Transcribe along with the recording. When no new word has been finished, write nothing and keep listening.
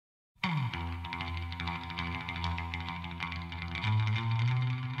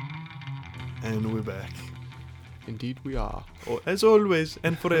And we're back. Indeed we are. Or, as always,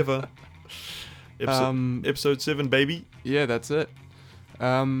 and forever. Episode 7, baby. Yeah, that's it.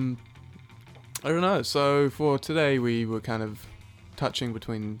 I don't know. So for today, we were kind of touching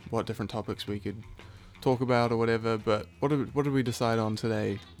between what different topics we could talk about or whatever. But what did we decide on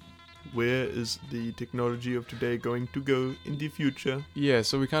today? Where is the technology of today going to go in the future? Yeah,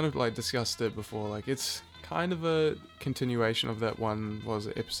 so we kind of like discussed it before. Like it's kind of a continuation of that one. Was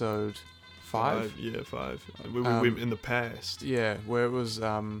it episode 5? Yeah, 5. We went in the past. Yeah, where it was.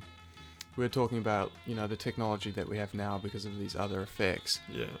 We were talking about, you know, the technology that we have now because of these other effects.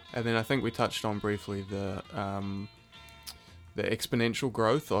 Yeah. And then I think we touched on briefly the exponential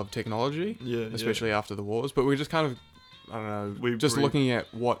growth of technology, especially after the wars. But we just kind of, I don't know, looking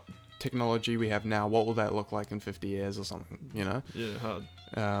at what technology we have now, what will that look like in 50 years or something, you know? Yeah, hard.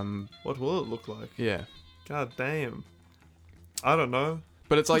 What will it look like? Yeah. God damn. I don't know.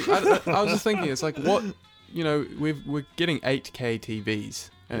 But it's like, I was just thinking, it's like, what, you know, we're getting 8K TVs,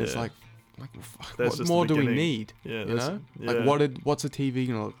 and it's like what more do we need? Yeah, you know? Yeah. Like, what's a TV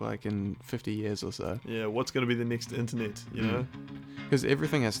going to look like in 50 years or so? Yeah, what's going to be the next internet, you know? Because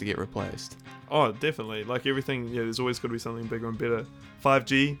everything has to get replaced. Oh, definitely. Like everything, yeah, there's always got to be something bigger and better.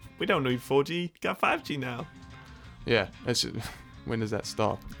 5G, we don't need 4G, got 5G now. Yeah, it's just, when does that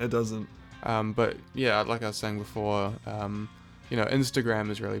stop? It doesn't. But yeah, like I was saying before, you know,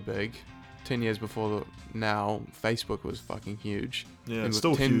 Instagram is really big. 10 years before now, Facebook was fucking huge. Yeah, and it's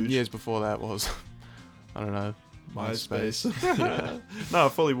still 10 huge. 10 years before that was, I don't know, MySpace. Yeah. No, it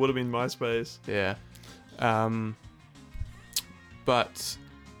fully would have been MySpace. Yeah. But,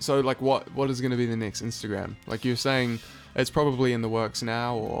 so like what is going to be the next Instagram? Like you're saying, it's probably in the works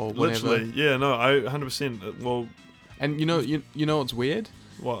now or whenever. Literally, yeah, no, I 100%, well... And you know what's weird?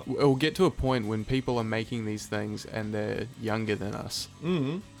 What? It will get to a point when people are making these things and they're younger than us.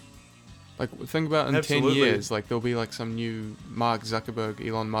 Mm-hmm. Like, think about in Absolutely. 10 years, like, there'll be, like, some new Mark Zuckerberg,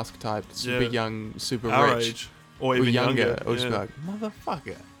 Elon Musk type, super young, super Our rich. age. Or even younger. Or just be like,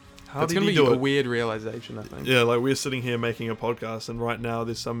 motherfucker. How It's did going he to be do a it? weird realization, I think. Yeah, like, we're sitting here making a podcast, and right now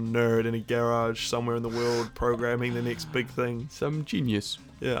there's some nerd in a garage somewhere in the world programming the next big thing. Some genius.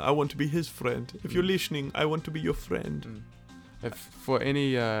 Yeah, I want to be his friend. If you're listening, I want to be your friend. If for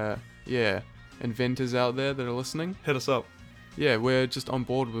any, inventors out there that are listening, Hit us up. yeah, we're just on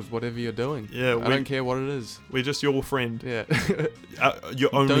board with whatever you're doing. Yeah, I don't care what it is. We're just your friend. Yeah.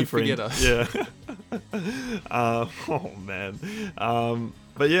 Your only Don't friend. forget us. Yeah. Oh man.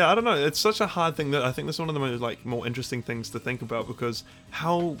 But yeah, I don't know. It's such a hard thing that I think this is one of the most more interesting things to think about, because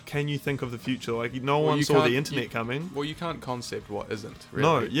how can you think of the future? Like no one saw the internet coming. Well, you can't concept what isn't. Really,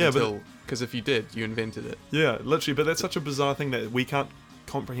 No, yeah, because if you did, you invented it. Yeah, literally. But that's such a bizarre thing that we can't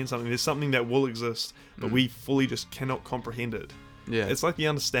comprehend something. There's something that will exist, but we fully just cannot comprehend it. Yeah. It's like the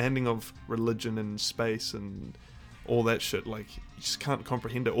understanding of religion and space and all that shit. Like, you just can't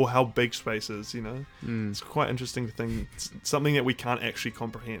comprehend it, or how big space is, you know? It's quite interesting to think. It's something that we can't actually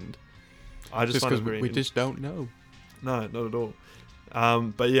comprehend. I just find it very... we just don't know. No, not at all.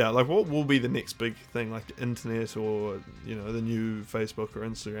 But yeah, like, what will be the next big thing? Like, the internet, or, you know, the new Facebook or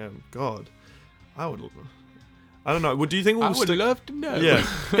Instagram? God, I don't know. Well, do you think I would love to know. Yeah,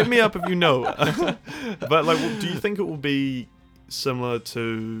 hit me up if you know. But like, do you think it will be similar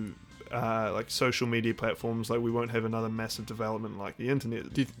to like social media platforms? Like, we won't have another massive development like the internet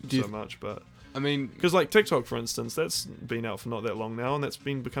so much, but I mean, because like TikTok, for instance, that's been out for not that long now, and that's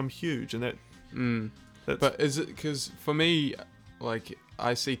become huge, and that's... But is it because for me, like,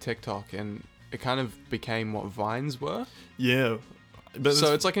 I see TikTok and it kind of became what Vines were. Yeah, but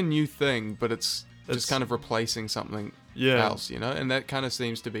so it's like a new thing, but it's just kind of replacing something else, you know? And that kind of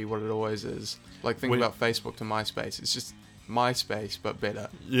seems to be what it always is. Like, think about Facebook to MySpace. It's just MySpace, but better.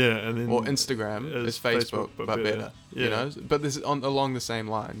 Yeah, and then... Or Instagram is Facebook, but better. Yeah. You know? But this is along the same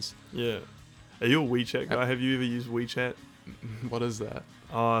lines. Yeah. Are you a WeChat guy? Have you ever used WeChat? What is that?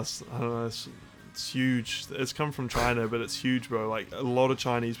 Oh, I don't know. It's huge. It's come from China, but it's huge, bro. Like, a lot of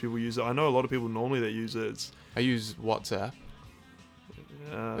Chinese people use it. I know a lot of people normally that use it. I use WhatsApp.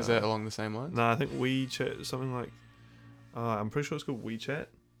 Is that along the same lines? No, I think WeChat, something like... I'm pretty sure it's called WeChat.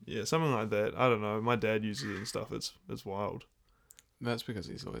 Yeah, something like that. I don't know. My dad uses it and stuff. It's wild. That's because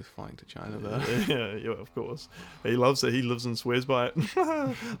he's always flying to China, though. Yeah, of course. He loves it. He lives and swears by it.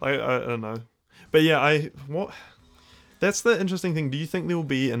 I don't know. But yeah, that's the interesting thing. Do you think there will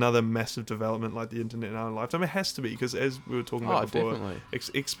be another massive development like the internet in our lifetime? It has to be, because as we were talking about before, definitely.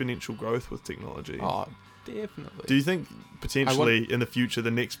 Exponential growth with technology. Oh, definitely. Do you think potentially in the future the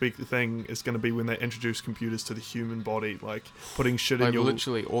next big thing is going to be when they introduce computers to the human body, like putting shit in your...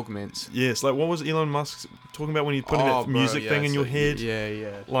 literally augments. Yes, like what was Elon Musk talking about when he put in that music thing in your head?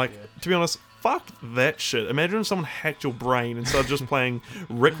 Yeah. Like, to be honest, fuck that shit. Imagine if someone hacked your brain and started just playing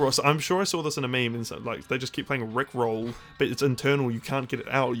Rick Ross. I'm sure I saw this in a meme, and so, like, they just keep playing Rick Roll, but it's internal. You can't get it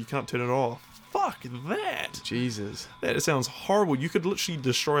out. You can't turn it off. Fuck that. Jesus. That sounds horrible. You could literally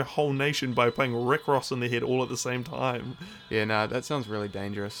destroy a whole nation by playing Rick Ross in their head all at the same time. Yeah, no, that sounds really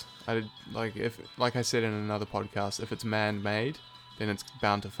dangerous. Like I said in another podcast, if it's man-made, then it's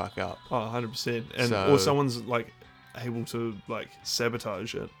bound to fuck up. Oh, 100%. And So- or someone's like able to like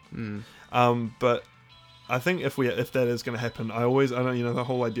sabotage it. Mm. But I think if that is going to happen, I don't, you know, the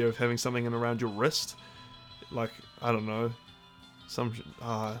whole idea of having something in around your wrist, like, I don't know,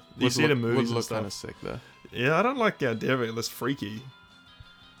 you see it in movies Would and look stuff. kind of sick though. Yeah, I don't like the idea of it. That's freaky.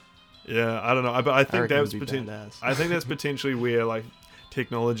 Yeah, I don't know, but I think reckon that's it'd be potentially. badass. I think that's potentially where like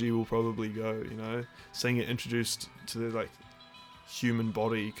technology will probably go. You know, seeing it introduced to the like human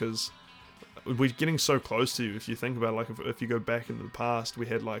body, because we're getting so close to. If you think about it, like if you go back into the past, we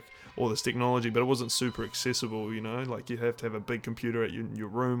had like all this technology, but it wasn't super accessible. You know, like you have to have a big computer at your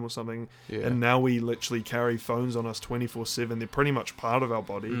room or something. Yeah. And now we literally carry phones on us 24/7. They're pretty much part of our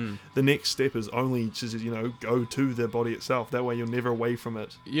body. Mm. The next step is only to, you know, go to the body itself. That way you're never away from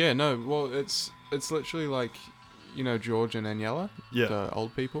it. Yeah, no, well, it's literally like, you know, George and Daniela, Yeah. the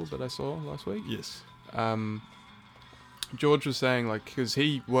old people that I saw last week. Yes. George was saying, like, because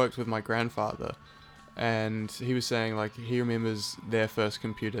he worked with my grandfather, and he was saying, like, he remembers their first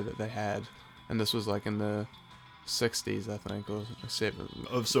computer that they had, and this was, like, in the 60s, I think, or 7.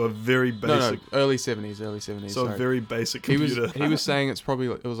 So a very basic. No, early 70s, So sorry. a very basic he computer. was he was saying it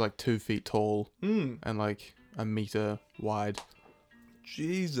was like 2 feet tall Mm, and like a meter wide.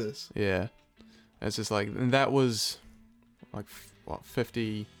 Jesus. Yeah, it's just like, and that was like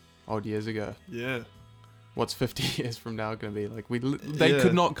 50 odd years ago. Yeah. What's 50 years from now going to be like? They Yeah.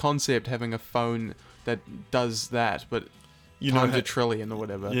 could not concept having a phone that does that, but You know. times a trillion or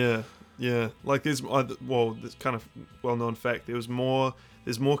whatever. Yeah. Yeah. Like there's this kind of well-known fact. There's more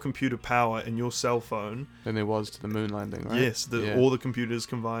computer power in your cell phone. Than there was to the moon landing, right? Yes. Yeah. All the computers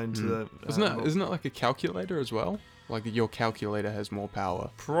combined to the. Isn't it like a calculator as well? Like your calculator has more power.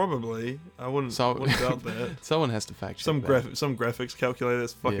 Probably. I wouldn't So- doubt that. Someone has to fact check Some that. some graphics calculator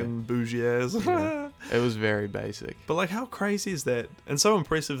that's fucking bougie as. Yeah. It was very basic. But like, how crazy is that? And so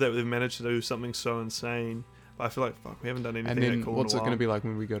impressive that they've managed to do something so insane. But I feel like, fuck, we haven't done anything And then that cool what's in it a going to while. be like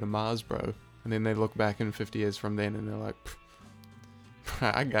when we go to Mars, bro? And then they look back in 50 years from then and they're like,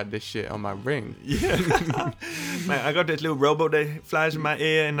 I got this shit on my ring. Yeah. Man, I got this little robot that flies in my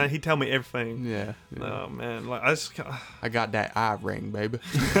ear and he tell me everything. Yeah. Oh man, like I just can't. I got that eye ring, baby.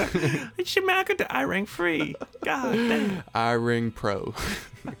 Shit, man, I got the iRang free. God damn. Eye ring pro.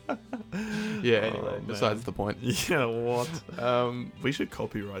 Yeah, anyway, Oh, besides man. the point. Yeah, what? We should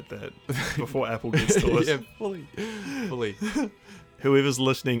copyright that before Apple gets to us. Yeah, fully. Whoever's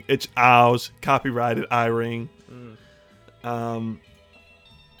listening, it's ours. Copyrighted iRing.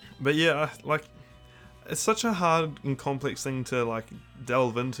 But yeah, like, it's such a hard and complex thing to like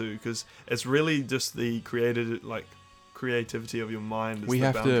delve into, because it's really just the creativity of your mind. Is We the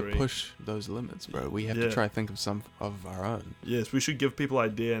have boundary. to push those limits, bro. We have Yeah. to try to think of some of our own. Yes, we should give people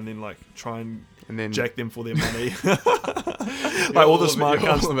idea and then like try and And then jack them for their money. You're Like all the smart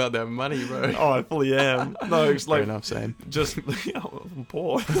you're cunts. all about that money, bro. Oh, I fully am. No, it's Fair like enough, same. just I'm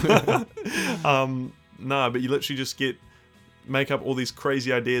poor. No, but you literally just make up all these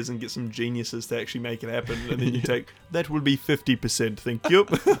crazy ideas and get some geniuses to actually make it happen, and then you take that will be 50%. Thank you.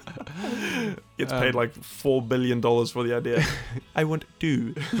 Gets paid like $4 billion for the idea. I want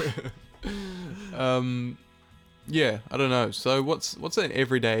to. Yeah, I don't know. So what's an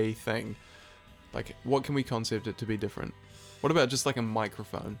everyday thing? Like, what can we concept it to be different? What about just like a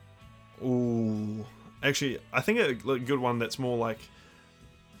microphone? Ooh, actually, I think a good one that's more like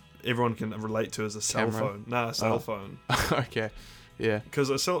everyone can relate to is a cell Camera? phone. Nah, a cell Oh. phone. Okay, yeah, Because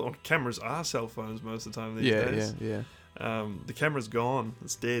cameras are cell phones most of the time these days. yeah. The camera's gone.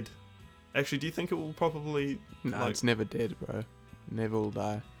 It's dead. Actually, do you think it will probably? No, Like- it's never dead, bro. Never will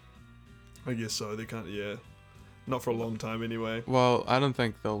die. I guess so. They can't. Yeah, not for a long time anyway. Well, I don't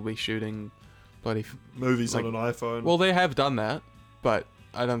think they'll be shooting bloody. Movies Like- on an iPhone. Well, they have done that, but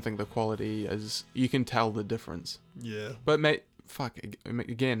I don't think the quality is. You can tell the difference. yeah. But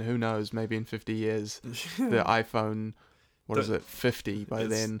again, who knows? Maybe in 50 years, the iPhone, what is it, 50 by It's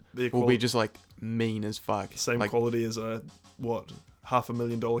then, the will be just like mean as fuck. same like, quality as a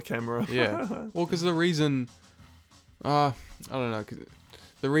 $500,000 camera. Yeah. Well, because the reason, I don't know, 'cause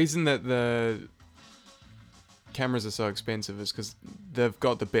the reason that the cameras are so expensive is because they've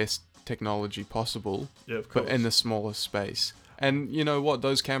got the best technology possible, Yeah, of course. but in the smallest space. And you know what?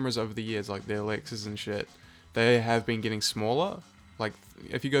 Those cameras over the years, like the Alexas and shit, they have been getting smaller. like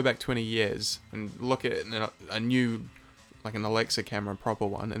if you go back 20 years and look at a new, like an Alexa camera, proper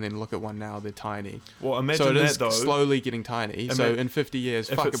one, and then look at one now, they're tiny. Well, imagine So it that is though. slowly getting tiny. So in 50 years,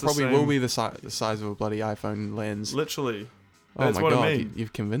 if fuck, it's it the probably same- will be the size of a bloody iPhone lens. Literally. Oh That's my what I god, mean.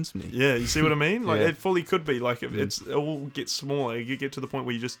 you've convinced me. Yeah, you see what I mean? Like Yeah. it fully could be. Like if Mm. it all gets smaller, you get to the point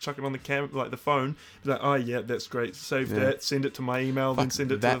where you just chuck it on the like the phone. Be like, oh yeah, that's great. Save Yeah. that. Send it to my email. Then Fuck,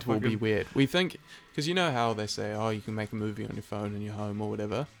 send it that to the will fucking... be weird. We think, because you know how they say, oh, you can make a movie on your phone in your home or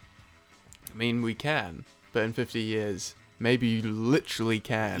whatever. I mean, we can, but in 50 years, maybe you literally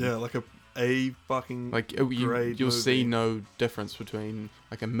can. Yeah, like a fucking Like great you'll see movie. no difference between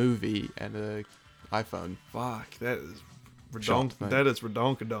like a movie and a iPhone. Fuck, that is Shocked, redonk. mate. That is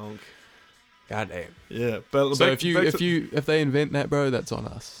redonkadonk. God damn. Yeah, but So back- if back to- if they invent that, bro, that's on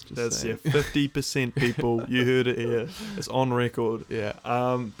us. Just that's saying. 50% people. You heard it here. It's on record. Yeah.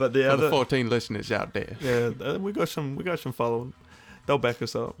 But the For other the 14 listeners out there. yeah, we got some following. They'll back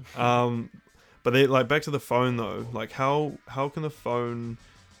us up. But they like back to the phone though. Like how can the phone,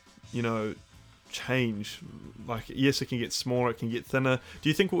 you know, change? Like yes, it can get smaller, it can get thinner. Do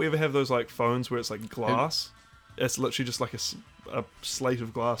you think we'll ever have those like phones where it's like glass? It's literally just like a slate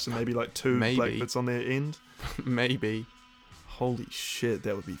of glass and maybe like two Maybe. black bits on their end. Maybe. Holy shit,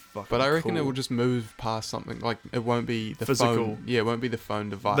 that would be fucking. But I reckon it cool. will just move past something. Like it won't be the Physical. phone. Yeah, it won't be the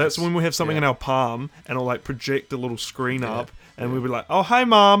phone device. That's when we have something Yeah. in our palm and it'll like project a little screen Yeah. up, and Yeah. we'll be like, "Oh, hi,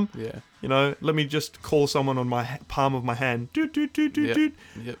 mom." Yeah. You know, let me just call someone on my palm of my hand. Doot, doot, doot, doot, Yep. doot.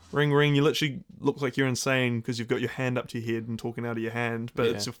 Yep. Ring, ring. You literally look like you're insane because you've got your hand up to your head and talking out of your hand, but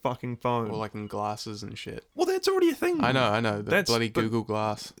Yeah. it's a fucking phone. Or like in glasses and shit. Well, that's already a thing. I know. The That's- bloody but- Google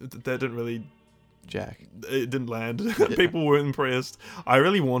Glass, That didn't really. Jack. It didn't land. People weren't impressed. I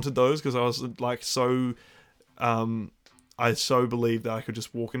really wanted those because I was like so. I so believed that I could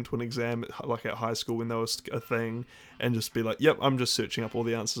just walk into an exam like at high school when there was a thing and just be like, "Yep, I'm just searching up all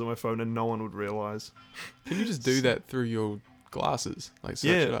the answers on my phone," and no one would realize. Can you just do that through your glasses? Like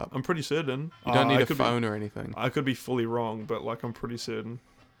search it Yeah, up. I'm pretty certain. You don't need I a could phone or anything. I could be fully wrong, but like I'm pretty certain.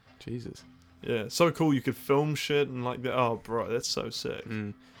 Jesus. Yeah, so cool. You could film shit and like that. Oh, bro, that's so sick.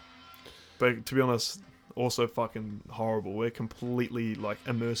 Mm. But to be honest, also fucking horrible. It completely like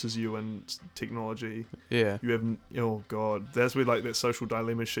immerses you in technology. Yeah. You have oh god, that's where like that social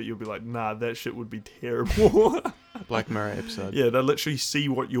dilemma shit. You'll be like, nah, that shit would be terrible. Black Mirror episode. Yeah, they literally see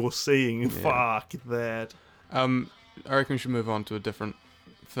what you're seeing. Yeah. Fuck that. I reckon we should move on to a different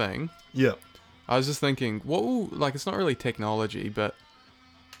thing. Yeah. I was just thinking, what will, like, it's not really technology, but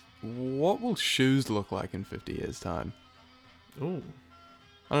what will shoes look like in 50 years' time? Oh.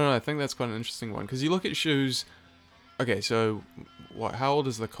 I don't know, I think that's quite an interesting one, because you look at shoes, okay, so, what? How old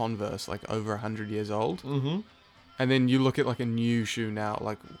is the Converse? Like, over 100 years old? Mm-hmm. And then you look at, like, a new shoe now,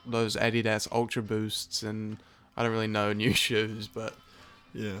 like, those Adidas Ultra Boosts, and I don't really know new shoes, but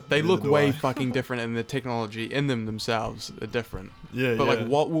Yeah. they neither look do way I. fucking different, and the technology in them themselves are different. Yeah. But, yeah. like,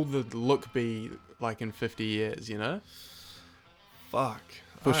 what will the look be like in 50 years, you know? Fuck.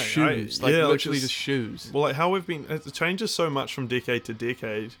 For shoes. Like, yeah, literally just shoes. Well, like how we've been, it changes so much from decade to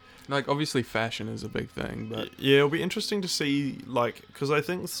decade. Like, obviously, fashion is a big thing, but Yeah, it'll be interesting to see, like, because I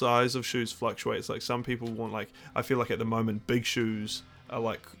think the size of shoes fluctuates. Like, some people want, like, I feel like at the moment, big shoes are,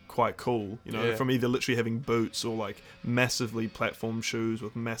 like, quite cool, you know, Yeah. from either literally having boots or, like, massively platform shoes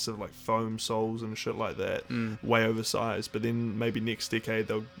with massive, like, foam soles and shit like that, way oversized. But then maybe next decade,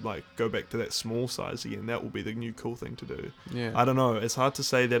 they'll, like, go back to that small size again. That will be the new cool thing to do. yeah. I don't know. It's hard to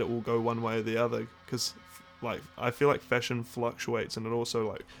say that it will go one way or the other because, like, I feel like fashion fluctuates and it also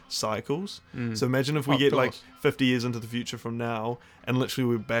like cycles. Mm. So imagine if we Of get like course. 50 years into the future from now and literally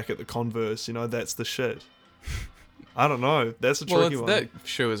we're back at the Converse. You know, that's the shit. I don't know. That's a Well, tricky one. that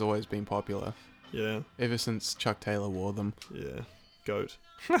shoe has always been popular Yeah, ever since Chuck Taylor wore them. yeah. Goat.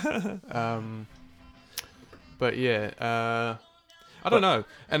 But yeah, I don't know.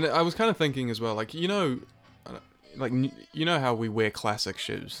 And I was kind of thinking as well, like, you know, you know how we wear classic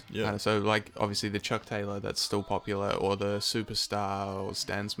shoes. Yeah. And so, like, obviously the Chuck Taylor that's still popular, or the Superstar or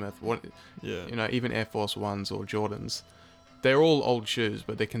Stan Smith, what, Yeah. you know, even Air Force Ones or Jordans. They're all old shoes,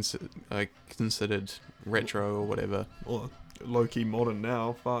 but they're considered retro or whatever. Or low key modern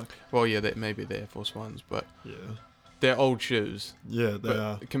now. Fuck. Well, yeah, maybe the Air Force Ones, but Yeah. they're old shoes. Yeah, they But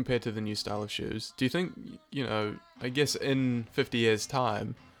are. compared to the new style of shoes, do you think, you know, I guess in 50 years'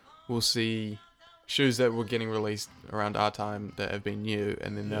 time, we'll see shoes that were getting released around our time that have been new,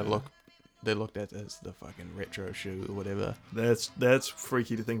 and then Yeah. they're looked at as the fucking retro shoe or whatever. That's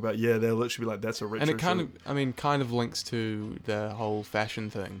freaky to think about. Yeah, they'll literally be like, that's a retro And it kind shoe. kind of links to the whole fashion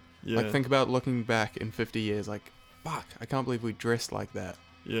thing. Yeah. Like, think about looking back in 50 years, like, fuck, I can't believe we dressed like that.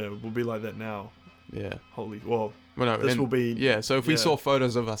 Yeah, we'll be like that now. Yeah. Holy, well, Well, no, This will be. Yeah, so if we yeah. saw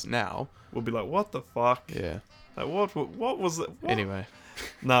photos of us now, We'll be like, what the fuck? yeah. Like, what was it? What? Anyway,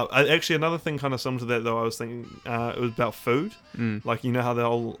 No, actually, another thing kind of similar to that, though, I was thinking, it was about food. Like, you know how the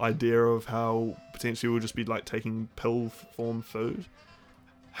whole idea of how potentially we'll just be, like, taking pill-form food?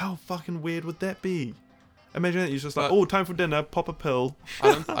 How fucking weird would that be? Imagine that you're just like, But- oh, time for dinner, pop a pill.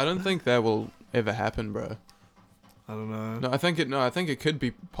 I don't think that will ever happen, bro. I don't know. No, I think it could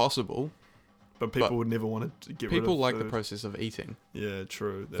be possible. But people but would never want to get rid of People like the food. process of eating. Yeah,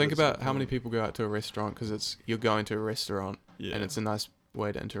 true. That Think is about a how many point. people go out to a restaurant because you're going to a restaurant Yeah. and it's a nice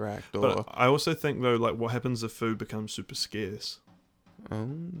way to interact. Or But I also think, though, like, what happens if food becomes super scarce?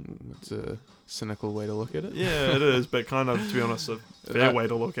 it's a cynical way to look at it. Yeah, it is, but kind of, to be honest, a fair way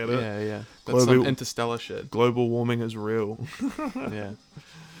to look at it. Yeah. That's some Global- interstellar shit. Global warming is real. Yeah.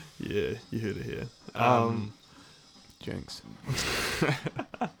 Yeah, you heard it here. Jinx.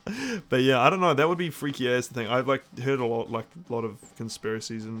 But yeah, I don't know. That would be freaky as the thing. I've like heard a lot of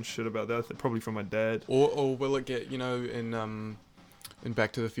conspiracies and shit about that. Probably from my dad. Or will it get, in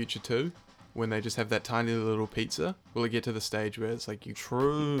Back to the Future 2, when they just have that tiny little pizza? Will it get to the stage where it's like you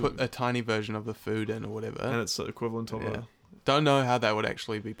True. put a tiny version of the food in or whatever? And it's the equivalent of Yeah. Don't know how that would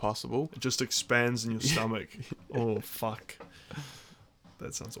actually be possible. it just expands in your stomach. Oh fuck.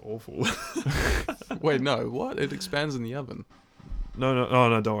 That sounds awful. Wait, no, what? It expands in the oven. No,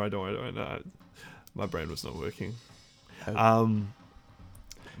 don't worry. No, my brain was not working. Oh.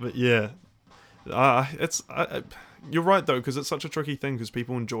 But yeah, you're right though, because it's such a tricky thing because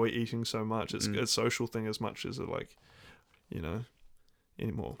people enjoy eating so much. It's a social thing as much as it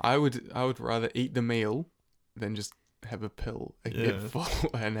anymore. I would rather eat the meal than just have a pill and get full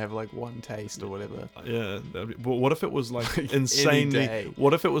and have like one taste or whatever. Yeah, but what if it was like Like, insanely? any day.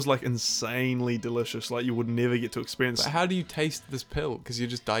 What if it was like insanely delicious? Like you would never get to experience. But how do you taste this pill? Because you're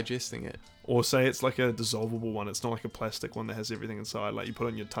just digesting it. Or say it's like a dissolvable one. It's not like a plastic one that has everything inside. Like you put it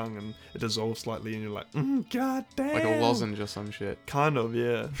on your tongue and it dissolves slightly, and you're like, god damn. Like a lozenge or some shit. Kind of,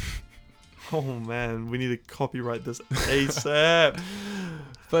 yeah. Oh man, we need to copyright this ASAP.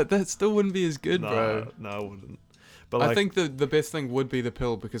 But that still wouldn't be as good, bro. No, I wouldn't. But like, I think the best thing would be the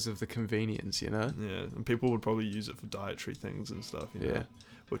pill because of the convenience, yeah, and people would probably use it for dietary things and stuff. You know? Yeah.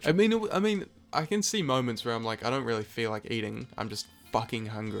 Which I mean, I can see moments where I'm like, I don't really feel like eating. I'm just fucking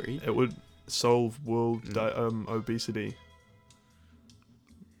hungry. it would solve world obesity.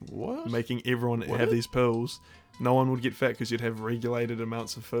 What? Making everyone What? have these pills. No one would get fat because you'd have regulated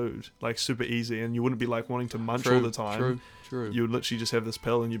amounts of food, like super easy, and you wouldn't be like wanting to munch all the time. True. You would literally just have this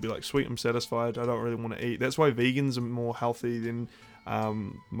pill, and you'd be like, "Sweet, I'm satisfied. I don't really want to eat." That's why vegans are more healthy than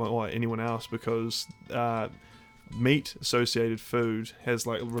anyone else, because meat-associated food has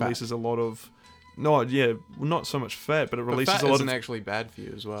like releases a lot of, not so much fat, but it But releases fat a lot isn't of. actually bad for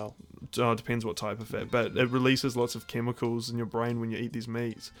you as well. It depends what type of fat, but it releases lots of chemicals in your brain when you eat these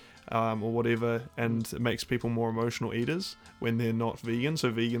meats, or whatever, and it makes people more emotional eaters when they're not vegan.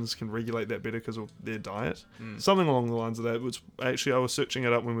 So vegans can regulate that better because of their diet. Something along the lines of that. Which actually I was searching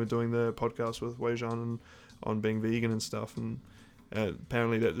it up when we were doing the podcast with Wei Zhan and on being vegan and stuff, and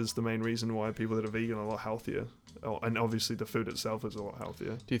apparently that is the main reason why people that are vegan are a lot healthier. Oh, and obviously the food itself is a lot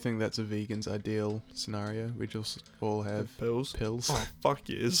healthier. Do you think that's a vegan's ideal scenario? We just all have Pills. pills. Oh fuck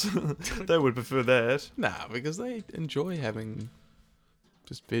yes, they would prefer that. Nah, because they enjoy having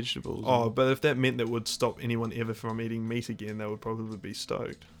just vegetables. Oh, and- but if that meant that would stop anyone ever from eating meat again, they would probably be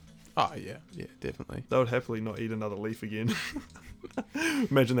stoked. Oh yeah, definitely. They would happily not eat another leaf again.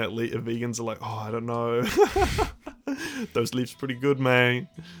 Imagine that vegans are like, oh, I don't know. Those leaves pretty good, man.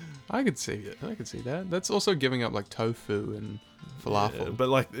 I could see it. I could see that. That's also giving up like tofu and falafel. Yeah, but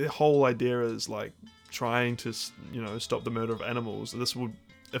like the whole idea is like trying to, stop the murder of animals. This would,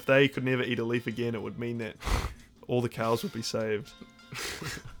 if they could never eat a leaf again, it would mean that all the cows would be saved.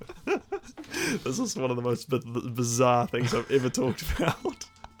 This is one of the most bizarre things I've ever talked about.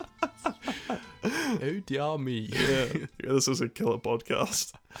 Oh dear me. Yeah, this is a killer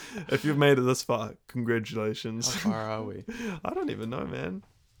podcast. If you've made it this far, congratulations. How far are we? I don't even know, man.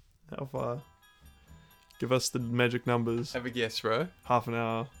 How far? Give us the magic numbers. Have a guess, bro. Half an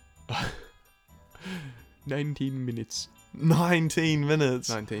hour. 19 minutes. 19 minutes.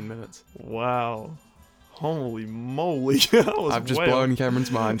 19 minutes. Wow. Holy moly. That was I've just way blown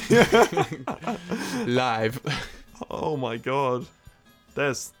Cameron's mind. Live. Oh my god.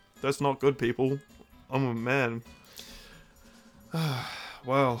 That's not good, people. I'm a man.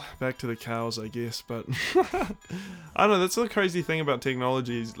 Well, back to the cows, I guess, but I don't know, that's the crazy thing about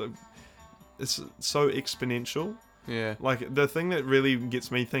technology is like, it's so exponential. Yeah. Like, the thing that really gets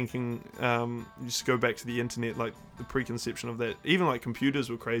me thinking, just go back to the internet, like, the preconception of that. Even, like, computers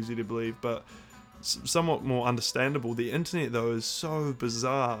were crazy to believe, but somewhat more understandable. The internet though is so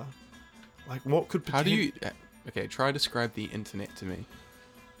bizarre. Like, what could How do you? Okay, try to describe the internet to me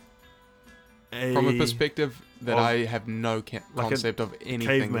a from a perspective that of- I have no like a concept of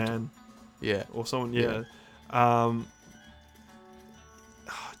anything. caveman Yeah, or someone? Yeah. Yeah.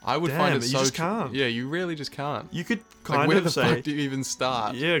 I would Damn, find it you so. just can't. Yeah, you really just can't. You could Like, kind where of the say, fuck do you even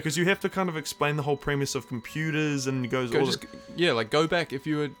start? yeah, because you have to kind of explain the whole premise of computers, and it goes all. Yeah, like go back if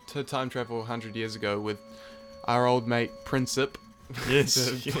you were to time travel 100 years ago with our old mate Princip, Yes,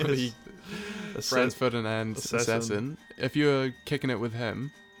 the yes. bloody Franz Ferdinand assassin. If you were kicking it with him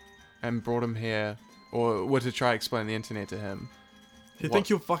and brought him here, or were to try explain the internet to him, He'd what- think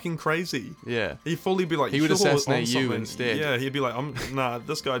you're fucking crazy. yeah, He'd fully be like, He would "You're on assassinate you something." instead. Yeah, he'd be like, nah,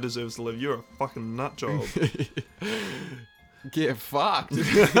 this guy deserves to live. You're a fucking nut job. get fucked.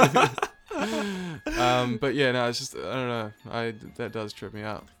 But yeah, no, it's just I don't know. That does trip me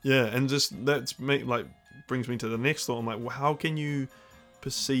out. Yeah, and just brings me to the next thought. I'm like, well, how can you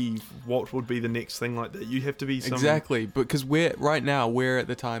perceive what would be the next thing like that? You have to be some... Exactly, because we're at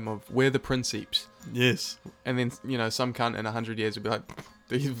the time of we're the Principes. Yes, And then, some cunt in 100 years would be like,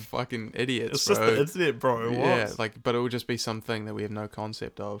 these fucking idiots, it's bro. just the internet, bro. What? Yeah, but it would just be something that we have no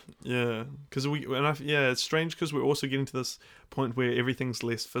concept of. Yeah, because it's strange because we're also getting to this point where everything's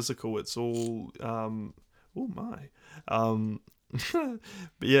less physical. It's all, but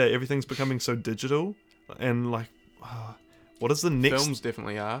yeah, everything's becoming so digital, and like, what is the next? Films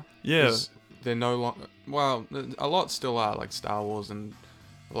definitely are. Yeah, 'cause they're no longer... Well, a lot still are, like Star Wars and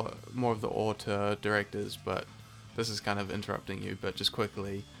a lot more of the auteur directors, but this is kind of interrupting you, but just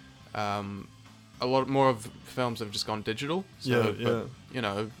quickly, a lot more of films have just gone digital. So,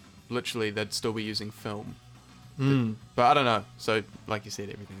 yeah. literally they'd still be using film. Mm. But I don't know. So, like you said,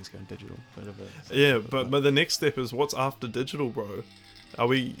 everything's going digital. Yeah, but the next step is what's after digital, bro? Are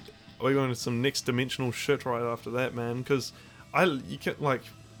we going to some next dimensional shit right after that, man? Because you can't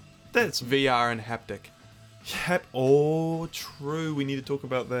that's VR and haptic. Oh, true. We need to talk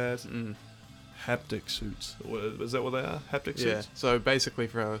about that. Mm. Haptic suits. Is that what they are? Haptic Yeah. suits? So basically,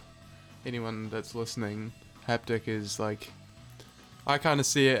 for anyone that's listening, haptic is like, I kind of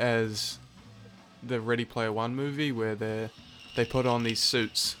see it as the Ready Player One movie where they put on these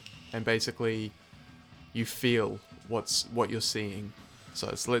suits and basically you feel what you're seeing.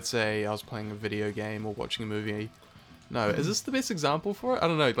 So let's say I was playing a video game or watching a movie. No, is this the best example for it? I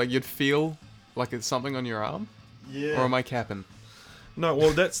don't know. Like you'd feel like it's something on your arm, Yeah. or am I capping? No,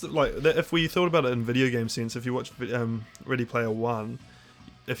 well, that's if we thought about it in video game sense, if you watch Ready Player One,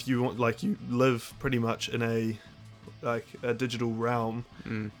 if you want, you live pretty much in a digital realm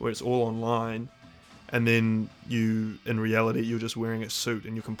where it's all online, and then in reality, you're just wearing a suit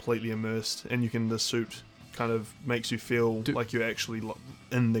and you're completely immersed, and the suit kind of makes you feel like you're actually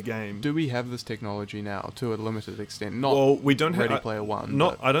in the game. Do we have this technology now to a limited extent? Not well, we don't Ready have Player One.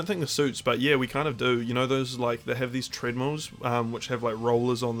 I don't think the suits, but yeah, we kind of do. You know those they have these treadmills which have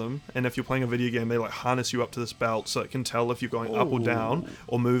rollers on them, and if you're playing a video game, they harness you up to this belt so it can tell if you're going up or down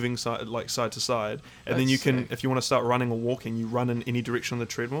or moving side to side, and then you can, if you want to start running or walking, you run in any direction on the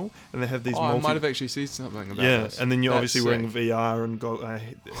treadmill, and they have these. I might have actually seen something about this. And then you're That's obviously wearing sick. VR and got a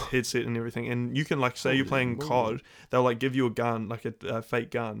headset and everything, and you can say you're playing COD, they'll give you a gun, a fake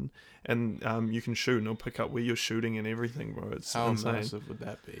gun, and you can shoot, and it'll pick up where you're shooting and everything, bro. It's How insane. immersive would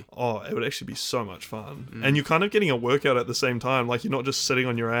that be? Oh, it would actually be so much fun. And you're kind of getting a workout at the same time. Like, you're not just sitting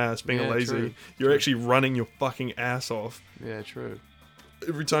on your ass being Yeah, lazy. true. You're actually running your fucking ass off. Yeah, true.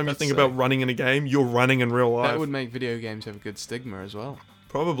 Every time you That's think sick. about running in a game, you're running in real life. That would make video games have a good stigma as well.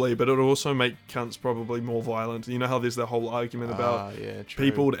 Probably, but it would also make cunts probably more violent. You know how there's that whole argument about yeah, true.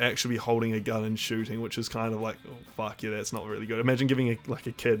 people would actually be holding a gun and shooting, which is kind of like, oh, fuck yeah, that's not really good. Imagine giving a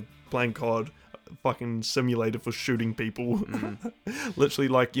kid playing COD a fucking simulator for shooting people.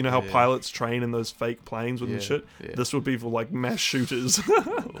 Literally, you know how Yeah. pilots train in those fake planes with Yeah, and shit? yeah. This would be for mass shooters.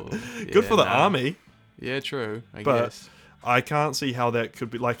 Oh, Good for the nah. army. Yeah, true. I But- guess. I can't see how that could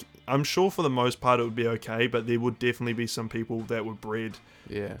be. I'm sure for the most part it would be okay, but there would definitely be some people that were bred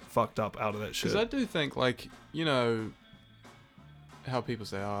Yeah. fucked up out of that shit. Because I do think, how people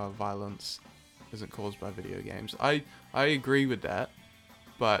say, violence isn't caused by video games. I agree with that,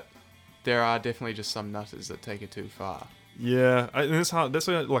 but there are definitely just some nutters that take it too far. Yeah, and it's hard. That's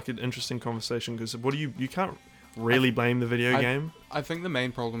an interesting conversation because you can't really blame the video game. I think the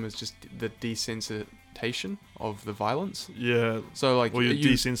main problem is just the desensitization of the violence. Yeah. So Well, you're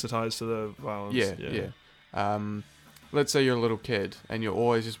desensitized to the violence. Yeah. Let's say you're a little kid and you're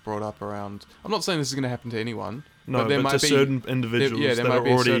always just brought up around. I'm not saying this is going to happen to anyone. No, there but might to be certain individuals there that might are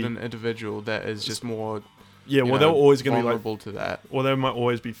be already. a certain individual that is just more. Yeah, well, they're always going to be vulnerable to that. or they might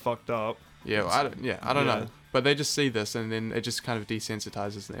always be fucked up. Yeah, well, I don't Yeah. know. But they just see this and then it just kind of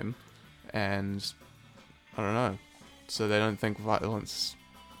desensitizes them, and I don't know. So they don't think violence.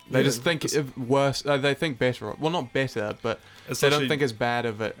 They Yeah, just think worse. They think better. Well, not better, but It's they don't actually, think as bad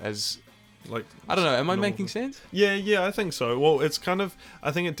of it as. like, I don't know. Am I normal. making sense? Yeah, I think so. Well, it's kind of,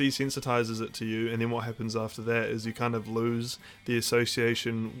 I think it desensitizes it to you, and then what happens after that is you kind of lose the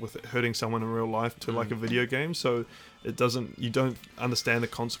association with it hurting someone in real life to like a video game. So you don't understand the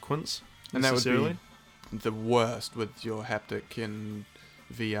consequence And that would necessarily. be the worst with your haptic in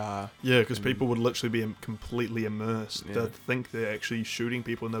VR. Yeah, because And- people would literally be completely immersed. Yeah. They'd think they're actually shooting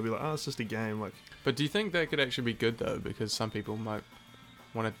people, and they'll be like, "Oh, it's just a game." Like, But do you think that could actually be good though? Because some people might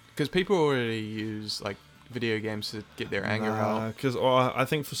want to. Because people already use like video games to get their anger out. because I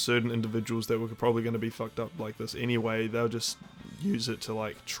think for certain individuals that were probably going to be fucked up like this anyway, they'll just use it to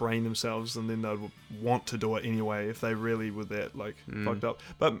like train themselves, and then they'd want to do it anyway if they really were that like fucked up.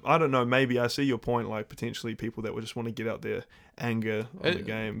 But I don't know. Maybe I see your point. Like potentially people that would just want to get out their anger on the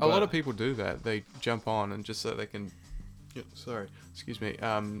game. A lot of people do that. They jump on and just so they can. Sorry, excuse me.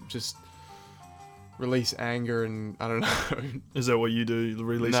 Just release anger and I don't know. Is that what you do?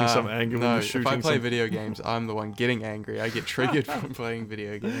 Releasing some anger when you're shooting? If I play some... video games, I'm the one getting angry. I get triggered from playing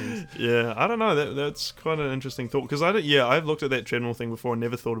video games. Yeah, I don't know. That's quite an interesting thought because I've looked at that general thing before and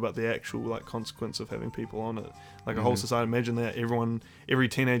never thought about the actual like consequence of having people on it. Like a whole society. Imagine that every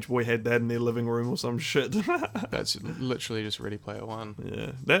teenage boy had that in their living room or some shit. That's literally just Ready Player One.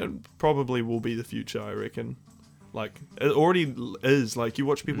 Yeah, that probably will be the future, I reckon. Like, it already is. Like, you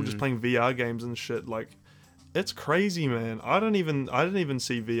watch people just playing VR games and shit. Like, it's crazy, man. I didn't even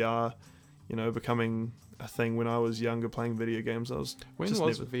see VR, becoming a thing when I was younger playing video games. When just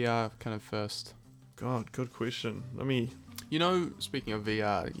was never... VR kind of first? God, good question. Speaking of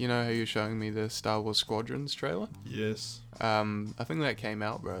VR, you know how you're showing me the Star Wars Squadrons trailer? Yes. I think that came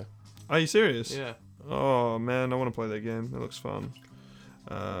out, bro. Are you serious? Yeah. Oh man, I want to play that game. It looks fun.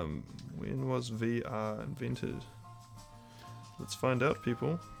 When was VR invented? Let's find out,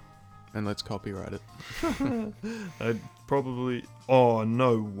 people. And let's copyright it. I'd probably... Oh,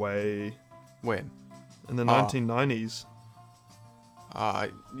 no way. When? In the 1990s.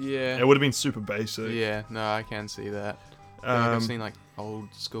 Yeah. It would have been super basic. Yeah, no, I can see that. I've seen like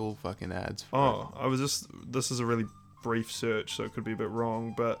old school fucking ads. This is a really brief search, so it could be a bit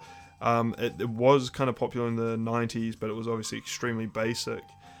wrong, but it was kind of popular in the 90s, but it was obviously extremely basic.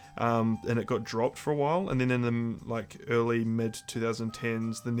 And it got dropped for a while, and then in the like early mid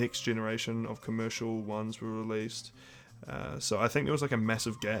 2010s, the next generation of commercial ones were released. So I think there was like a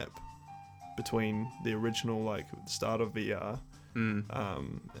massive gap between the original like start of VR, and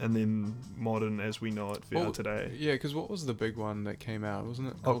then modern as we know it VR today. Yeah, because what was the big one that came out? Wasn't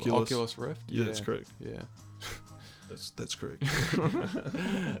it Oculus Rift? Yeah, that's correct. Yeah. That's correct.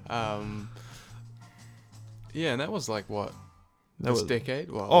 Yeah, and that was like what?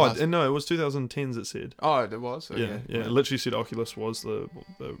 Decade? Well, no, it was 2010s. It said. Oh, it was. Okay. Yeah. It literally said Oculus was the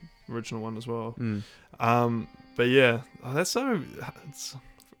original one as well. Mm. But yeah, it's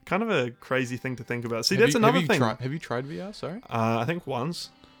kind of a crazy thing to think about. See, that's another thing. Have you tried VR? Sorry. I think once.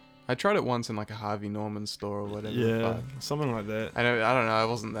 I tried it once in like a Harvey Norman store or whatever. Yeah, something like that. I don't know. I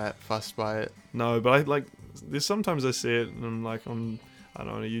wasn't that fussed by it. No, but there's sometimes I see it and I'm like on a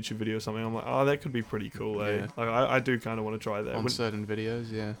YouTube video or something. I'm like, oh, that could be pretty cool, eh? Yeah. Like I do kind of want to try that. On certain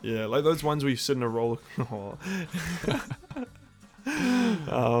videos, yeah. Yeah, like those ones where you sit in a roller. Oh,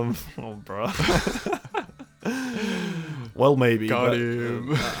 bro. Well, maybe. Got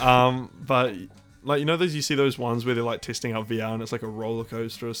him. But like those you see those ones where they're like testing out VR and it's like a roller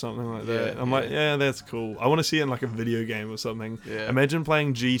coaster or something like that. Yeah, I'm like, yeah, that's cool. I want to see it in like a video game or something. Yeah. Imagine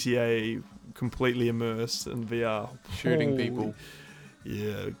playing GTA completely immersed in VR, Shooting people.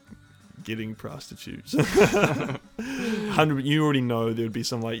 Yeah, getting prostitutes. 100. You already know there would be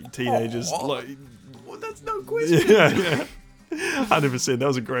some like teenagers like. Well, that's no question. Yeah. 100%. That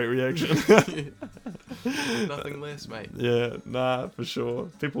was a great reaction. Nothing less, mate. Yeah, nah, for sure.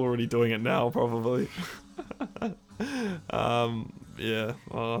 People are already doing it now, probably. Yeah.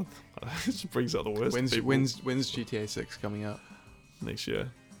 Well, it just brings out the worst. When's people. when's GTA 6 coming out? Next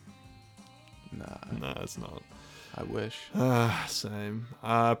year? Nah, Nah, it's not. I wish. Same.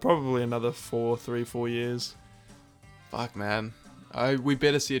 Probably another 4 years. Fuck, man. We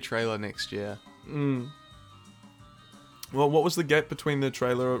better see a trailer next year. Well, what was the gap between the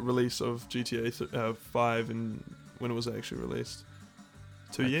trailer release of GTA 5 and when it was actually released?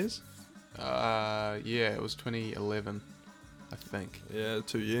 2 years? Yeah, it was 2011, I think. Yeah,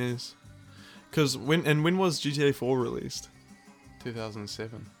 2 years. Because when was GTA 4 released?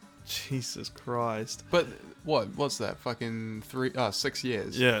 2007. Jesus Christ. But what's that? Fucking 6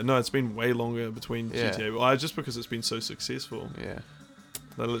 years. Yeah, no, it's been way longer between Yeah. GTA. Well, just because it's been so successful. Yeah.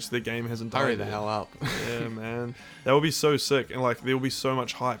 That literally the game hasn't died. Hurry the yet. hell up. Yeah, man. That would be so sick. And like, there will be so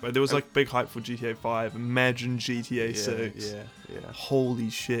much hype. Like, there was like big hype for GTA 5. Imagine GTA 6. Yeah. Holy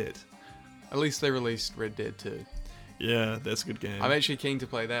shit. At least they released Red Dead 2. Yeah, that's a good game. I'm actually keen to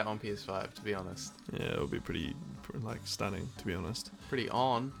play that on PS5, to be honest. Yeah, it would be pretty like stunning, to be honest. Pretty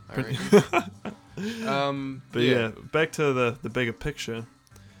on, I Pretty- reckon. But yeah, back to the bigger picture.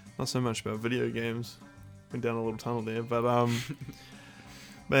 Not so much about video games. Went down a little tunnel there, but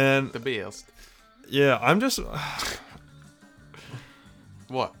man, The best. yeah,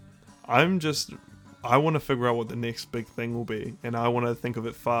 What? I want to figure out what the next big thing will be, and I want to think of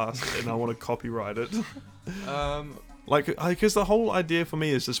it fast, and I want to copyright it. Like, because the whole idea for me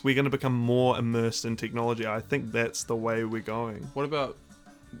is just we're going to become more immersed in technology. I think that's the way we're going. What do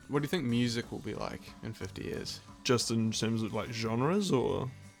you think music will be like in 50 years? Just in terms of like genres, or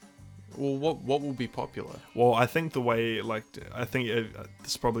Well, what will be popular? well, I think the way I think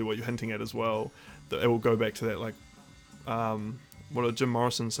it's probably what you're hinting at as well. That it will go back to that what did Jim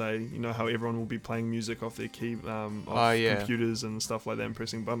Morrison say? You know how everyone will be playing music off their computers and stuff like that, and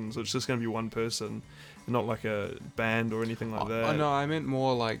pressing buttons. So it's just going to be one person, not like a band or anything like that. Oh no, I meant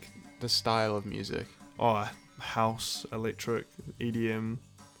more like the style of music. Oh, house, electric, EDM.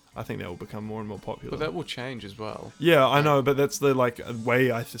 I think that will become more and more popular. But that will change as well. Yeah, I know, but that's the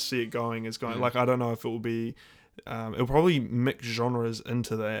way I see it going is going. Mm. Like, I don't know if it will be. It'll probably mix genres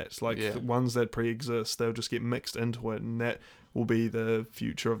into that. Like, Yeah. the ones that pre-exist, they'll just get mixed into it, and that will be the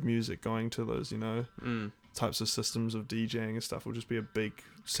future of music, going to those, types of systems of DJing and stuff. Will just be a big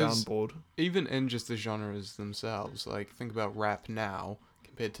 'Cause soundboard. even in just the genres themselves, like think about rap now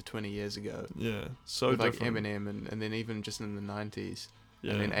compared to 20 years ago. Yeah, so with like different. Eminem and then even just in the 90s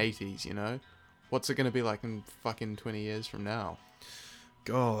Yeah. and then 80s, What's it going to be like in fucking 20 years from now?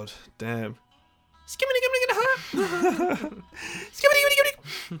 God damn.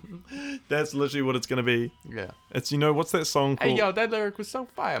 That's literally what it's gonna be. Yeah. It's what's that song called? Hey, yo, that lyric was so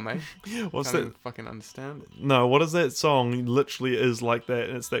fire, man. What's Can't that? even fucking understand it. No, what is that song? Literally is like that,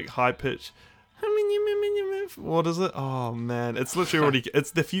 and it's that high pitch. What is it? Oh man, it's literally already.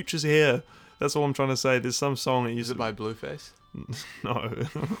 It's the future's here. That's all I'm trying to say. There's some song that Is used it by Blueface? No.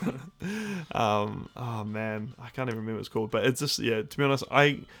 Oh man, I can't even remember what it's called. But it's just to be honest,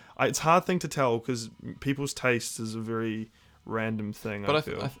 it's a hard thing to tell because people's taste is a very random thing. But I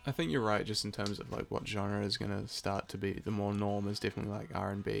feel. I think you're right, just in terms of like what genre is going to start to be the more norm is definitely like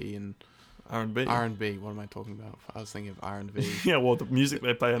R&B and R&B. R&B. What am I talking about? I was thinking of R&B. Yeah, well, the music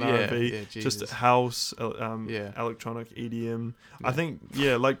they play in R&B, yeah, just Jesus. house, Yeah. electronic, EDM. Yeah. I think,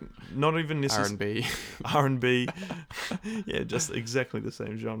 like not even necessarily R&B. R&B. Yeah, just exactly the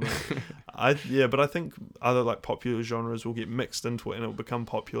same genre. But I think other like popular genres will get mixed into it, and it will become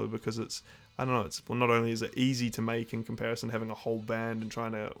popular because it's. I don't know. It's not only is it easy to make in comparison to having a whole band and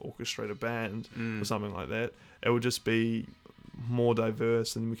trying to orchestrate a band or something like that. It will just be more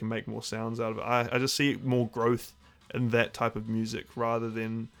diverse, and we can make more sounds out of it. I just see more growth in that type of music rather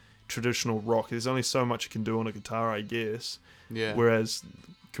than traditional rock. There's only so much you can do on a guitar, I guess. Yeah. Whereas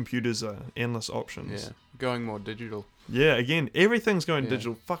computers are endless options. Yeah. Going more digital. Yeah, again, everything's going Yeah.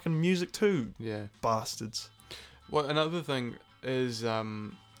 digital. Fucking music too. Yeah. Bastards. Well, another thing is,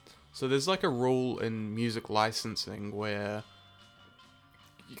 so there's like a rule in music licensing where,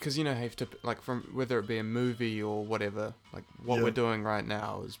 because you have to like from whether it be a movie or whatever, like what Yeah. we're doing right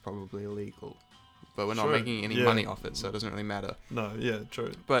now is probably illegal, but we're not True, making any yeah. money off it, so it doesn't really matter. No, yeah,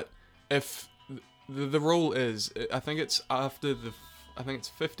 true. But if the rule is, I think it's after I think it's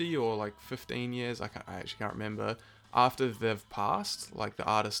 50 or like 15 years. I actually can't remember. After they've passed, like the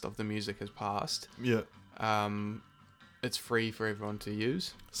artist of the music has passed, Yeah. it's free for everyone to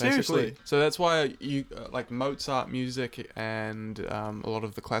use. Seriously? Basically. So that's why you like Mozart music and a lot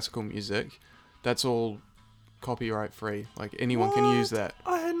of the classical music, that's all copyright free. Like anyone can use that.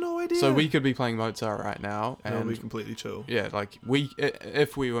 I had no idea. So we could be playing Mozart right now, and it'll and be completely chill. yeah, like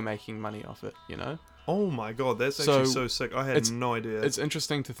if we were making money off it, Oh my god, that's So, actually so sick. I had it's- no idea. It's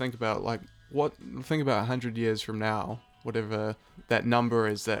interesting to think about, like think about 100 years from now, whatever that number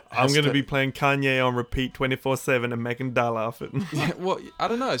is. That I'm has going to be playing Kanye on repeat 24/7 and making dollar off it. Yeah, well, I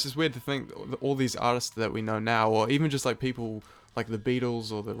don't know. It's just weird to think all these artists that we know now, or even just like people like the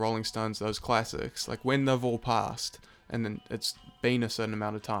Beatles or the Rolling Stones, those classics, like when they've all passed and then it's been a certain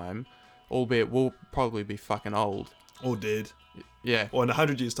amount of time, albeit we'll probably be fucking old. Or dead. Yeah. Or in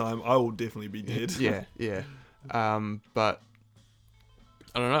 100 years' time, I will definitely be dead. Yeah. But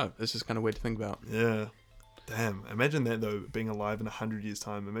I don't know. It's just kind of weird to think about. Yeah. Damn, imagine that though, being alive in 100 years'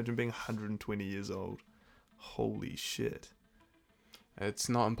 time. Imagine being 120 years old. Holy shit. It's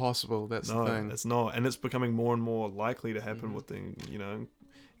not impossible. That's No, the thing. it's not. And it's becoming more and more likely to happen Mhm. with the,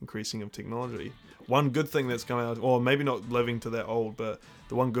 increasing of technology. One good thing that's come out, or maybe not living to that old, but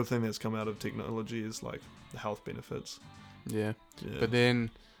the one good thing that's come out of technology is like the health benefits. Yeah. Yeah. But then,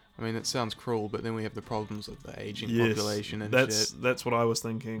 I mean, it sounds cruel, but then we have the problems of the aging Yes, population and shit. that's what I was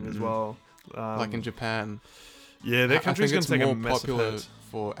thinking as Mhm. well. Like in Japan. Yeah, that country's I going think to take it's a more massive popular hit.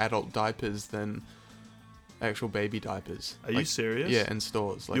 for adult diapers than actual baby diapers. Are you serious? Yeah, in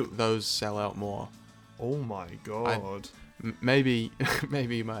stores. Like, those sell out more. Oh my god. Maybe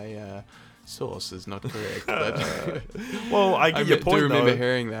maybe my source is not correct, but Well, I get your point, do remember though.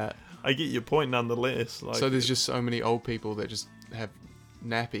 hearing that. I get your point nonetheless. Like, So there's just so many old people that just have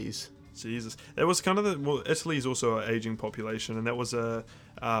nappies. Jesus. It was kind of well, Italy is also an aging population, and that was a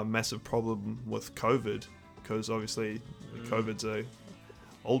massive problem with COVID, because obviously COVID's a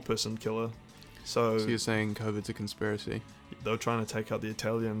old person killer. So So you're saying COVID's a conspiracy? they were trying to take out the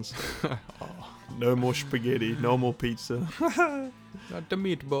Italians. Oh, No more spaghetti, no more pizza. not the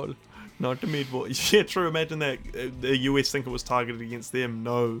meatball. Not the meatball. Yeah, true. Imagine that the US think it was targeted against them.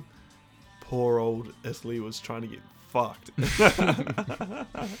 No. Poor old Italy was trying to get fucked.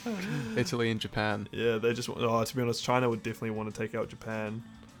 Italy and Japan. Yeah, they just want. Oh, to be honest, China would definitely want to take out Japan.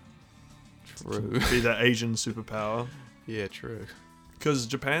 True. Be the Asian superpower. Yeah, true. Because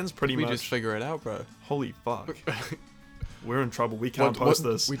Japan's pretty we much. just figure it out, bro. Holy fuck. We're in trouble. We can't post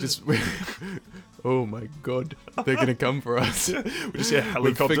this. We just. Oh my god, they're gonna come for us. We just hear We've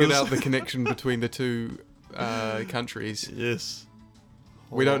helicopters. figured out the connection between the two countries. Yes.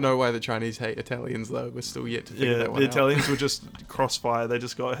 We don't know why the Chinese hate Italians though. We're still yet to figure Yeah, that one the out. Italians were just crossfire. They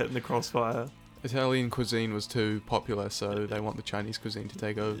just got hit in the crossfire. Italian cuisine was too popular, so they want the Chinese cuisine to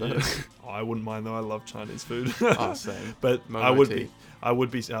take over. Yeah. Oh, I wouldn't mind though. I love Chinese food. Ah, same. But Momo I would tea. be. I would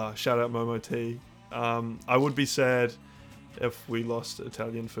be. Shout out Momo Tea. I would be sad if we lost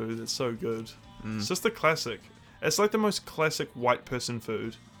Italian food. It's so good. Mm, It's just the classic. It's like the most classic white person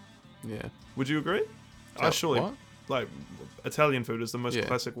food. yeah. Would you agree? I surely What? like Italian food is the most Yeah.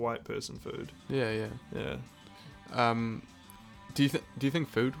 classic white person food. Yeah, yeah. Yeah. Do you think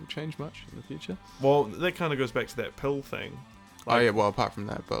food will change much in the future? Well, that kind of goes back to that pill thing. Oh yeah, well apart from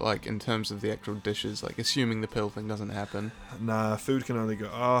that, but like in terms of the actual dishes, like assuming the pill thing doesn't happen. Nah, food can only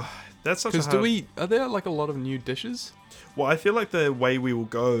go. That's such a Because hard. are there like a lot of new dishes? Well, I feel like the way we will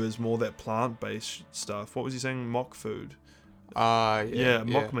go is more that plant-based stuff. What was he saying? Mock food. Yeah,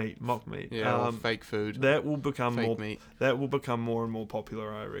 mock meat. Yeah, or fake food. That will become Fake more. meat. That will become more and more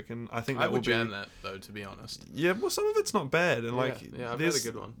popular. I reckon. I think I that will would be. jam that though, to be honest. Yeah, well, some of it's not bad, and Yeah, like yeah, I've had a there's-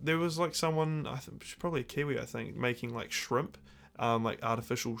 good one. There was like someone, I think she's probably a Kiwi, I think, making like shrimp, like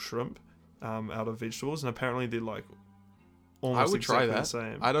artificial shrimp, out of vegetables, and apparently they're like almost I would try exactly that.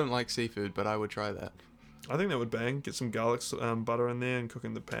 the same. I don't like seafood, but I would try that. I think that would bang. Get some garlic butter in there and cook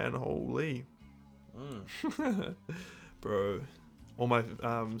in the pan. Holy, bro! All my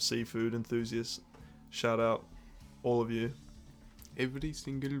seafood enthusiasts, shout out, all of you. Every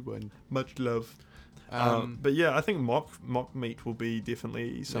single one. Much love. But yeah, I think mock meat will be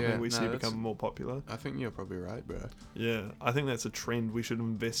definitely something Yeah, we no, see that's- become more popular. I think you're probably right, bro. Yeah, I think that's a trend. We should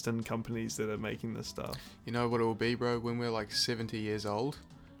invest in companies that are making this stuff. You know what it will be, bro? When we're like 70 years old,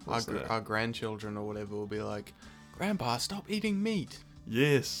 What's that? our grandchildren or whatever will be like, Grandpa, stop eating meat.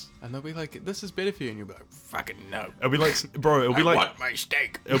 Yes, And they'll be like, this is better for you. And you'll be like, fucking no. it'll be like, bro. It'll be I like, want my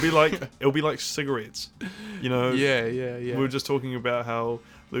steak. it'll be like cigarettes. You know. Yeah. We were just talking about how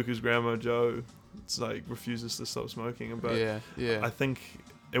Luca's grandma Joe, it's like refuses to stop smoking, but yeah. I think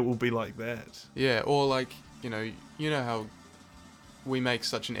it will be like that. Yeah, or like, you know how we make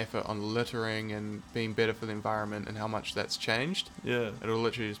such an effort on littering and being better for the environment and how much that's changed? Yeah, It'll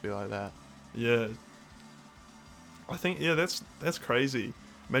literally just be like that. yeah. I think that's crazy.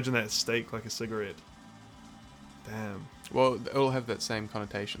 Imagine that steak like a cigarette. Damn. Well, it'll have that same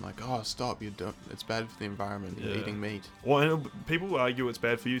connotation, like, oh, stop, it's bad for the environment, you're Yeah. eating meat. Well, and people will argue it's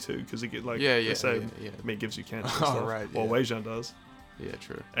bad for you too, because you get like Yeah, they say yeah. meat gives you cancer. Oh, and stuff. right, Well, yeah. Weijian does. Yeah,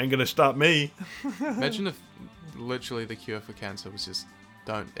 true. Ain't gonna stop me. Imagine if literally the cure for cancer was just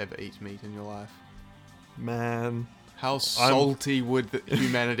don't ever eat meat in your life. Man. How salty would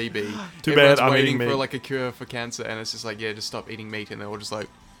humanity be? Too Everyone's bad I'm waiting eating for meat. like a cure for cancer, and it's just like, yeah, just stop eating meat, and they're all just like,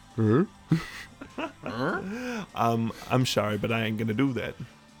 I'm sorry, but I ain't gonna do that.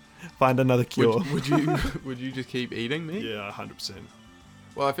 Find another cure. would you just keep eating meat? Yeah, 100%.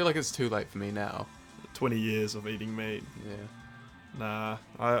 Well, I feel like it's too late for me now. 20 years of eating meat. Yeah. Nah,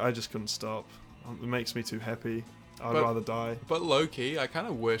 I just couldn't stop. It makes me too happy. I'd But- rather die. But low key, I kind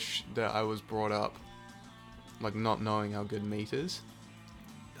of wish that I was brought up like not knowing how good meat is.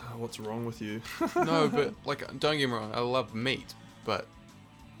 Oh, what's wrong with you? No, but like, don't get me wrong, I love meat, but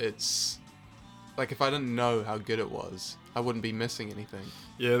it's like if I didn't know how good it was, I wouldn't be missing anything.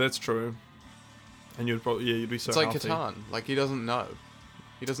 Yeah, that's true. And you'd probably you'd be so It's like healthy. Catan. Like he doesn't know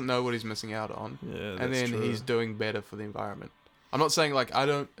what he's missing out on, Yeah, that's and then true. he's doing better for the environment. I'm not saying like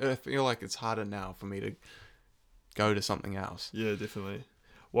I feel like it's harder now for me to go to something else. Yeah, definitely.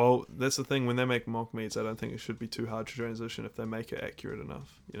 Well, that's the thing. When they make mock meats, I don't think it should be too hard to transition if they make it accurate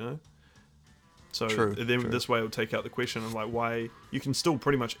enough, you know? So True, then true. this way it'll take out the question of like why you can still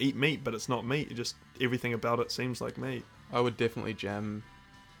pretty much eat meat, but it's not meat. It just everything about it seems like meat. I would definitely jam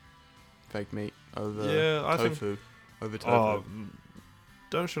fake meat over Yeah, I think- tofu. Over Oh, tofu.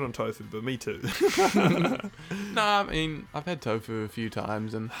 don't shit on tofu, but me too. Nah, I mean, I've had tofu a few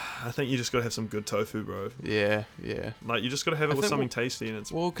times, and I think you just gotta have some good tofu, bro. yeah. Like you just gotta have it I with think something tasty, and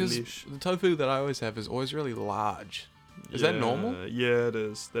it's Well, because delish. the tofu that I always have is always really large. Is that normal? Yeah, it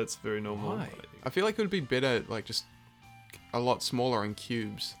is. That's very normal. Why? I feel like it would be better, like just a lot smaller in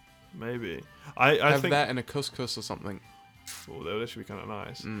cubes. Maybe. I Have think that in a couscous or something. Oh, that would actually be kind of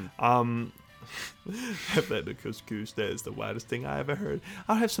nice. Mm. Have that in a couscous. That is the widest thing I ever heard.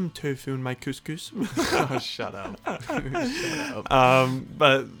 I'll have some tofu in my couscous. Oh, shut up. Shut up.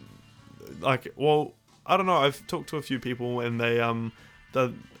 But like, well, I don't know. I've talked to a few people, and they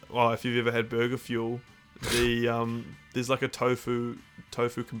if you've ever had Burger Fuel, there's like a tofu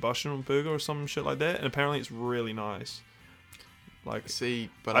combustion burger or some shit like that, and apparently it's really nice. Like,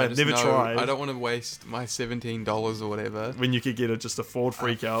 See, but I've I just never know tried. I don't want to waste my $17 or whatever. when you could get just a Ford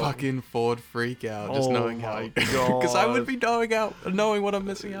freak out. Fucking Ford freak out, just Oh knowing my how. God. Because I would be knowing what I'm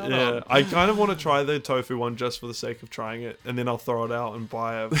missing out Yeah, on. I kind of want to try the tofu one just for the sake of trying it, and then I'll throw it out and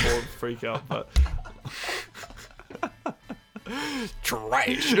buy a Ford freak out. But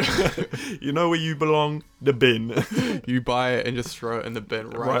Trash. you know where you belong? The bin. You buy it and just throw it in the bin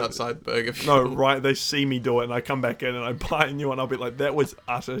right outside Burger No, Fuel. right? They see me do it, and I come back in and I buy a new one. I'll be like, that was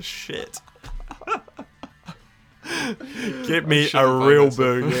utter shit. Get me shouldn't a find real myself.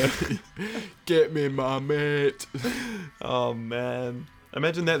 burger. Get me my mate. Oh man.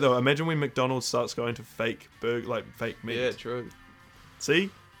 Imagine that though. Imagine when McDonald's starts going to fake fake meat. Yeah, true. See?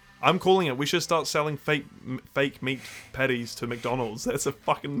 I'm calling it. We should start selling fake meat patties to McDonald's. That's a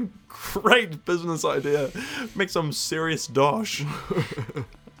fucking great business idea. Make some serious dosh.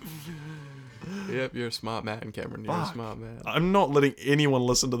 Yep, you're a smart man, Cameron. You're Fuck. a smart man. I'm not letting anyone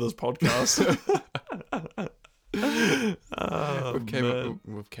listen to this podcast. Oh, man.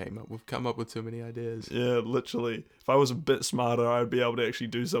 We've come up with too many ideas. Yeah, literally. If I was a bit smarter, I'd be able to actually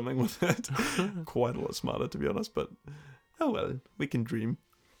do something with it. Quite a lot smarter, to be honest. But oh well, we can dream.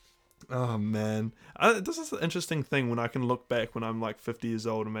 Oh man, this is an interesting thing when I can look back when I'm like 50 years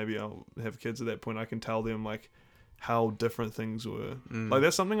old and maybe I'll have kids at that point. I can tell them like how different things were. Like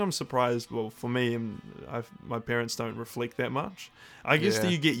that's something I'm surprised. Well, for me, my parents don't reflect that much. I guess Yeah.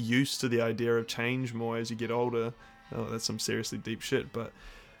 that you get used to the idea of change more as you get older. Oh, that's some seriously deep shit, but.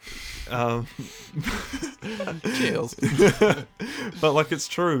 Chills. But like it's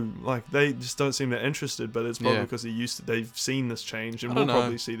true, like they just don't seem that interested, but it's probably Yeah. because they've seen this change and I will don't know.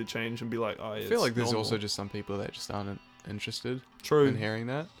 probably see the change and be like, oh yeah, I feel like it's there's normal. also just some people that just aren't interested True. in hearing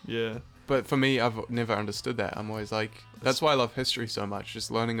that. Yeah. But for me, I've never understood that. I'm always like, that's why I love history so much,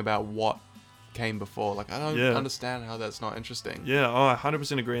 just learning about what came before. Like, I don't Yeah. understand how that's not interesting. Yeah, I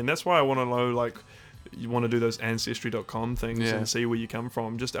 100% agree. And that's why I want to know, like, you want to do those ancestry.com things Yeah. and see where you come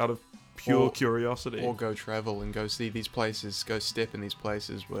from, just out of pure curiosity. Or go travel and go see these places, go step in these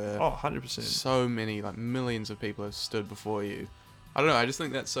places where Oh, 100%. so many, like millions of people have stood before you. I don't know, I just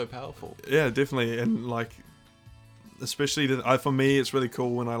think that's so powerful. Yeah, definitely. And, like, especially for me, it's really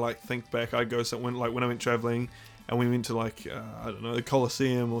cool when I, like, think back. I go, when I went traveling and we went to, like, I don't know, the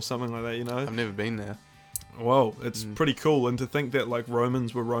Colosseum or something like that, you know? I've never been there. Well, it's pretty cool, and to think that like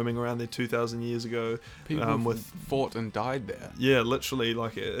Romans were roaming around there 2,000 years ago, People with fought and died there yeah, literally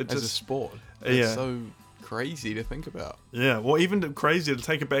like it as a just sport. Yeah. It's so crazy to think about. yeah. Well, even crazier to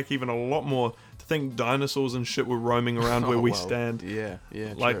take it back even a lot more to think dinosaurs and shit were roaming around where Oh, we well, stand. Yeah,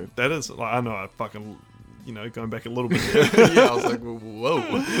 Like true. that is like I know I fucking going back a little bit, Yeah, I was like,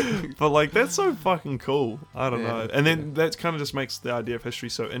 whoa. but like that's so fucking cool. I don't Yeah, know, and then that kind of just makes the idea of history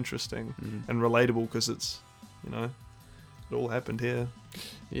so interesting and relatable because it's it all happened here.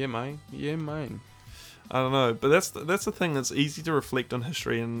 Yeah, mate. I don't know, but that's the thing that's easy to reflect on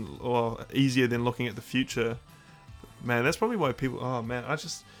history or easier than looking at the future. Man, that's probably why people. Oh man,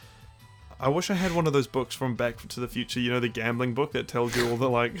 I wish I had one of those books from Back to the Future. You know, the gambling book that tells you all the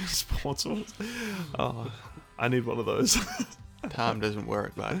like sports ones. Oh, I need one of those. Time doesn't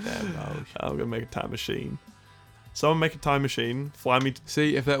work like that, bro. I'm gonna make a time machine. Someone make a time machine, fly me.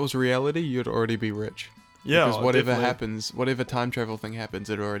 See, if that was reality, you'd already be rich. Yeah, Because whatever definitely. happens, whatever time travel thing happens,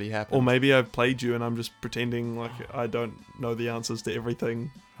 it already happened. Or maybe I've played you and I'm just pretending like I don't know the answers to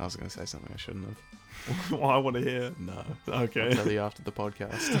everything. I was going to say something I shouldn't have. Well, I want to hear. No. Okay. I'll tell you after the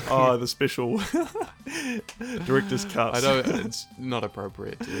podcast. Oh, the special director's cut. I don't. It's not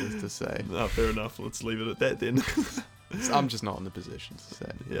appropriate to say. Oh, fair enough. Let's leave it at that then. I'm just not in the position to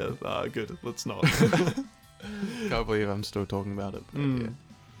say. Yeah, good. Let's not. Can't believe I'm still talking about it. But Mm.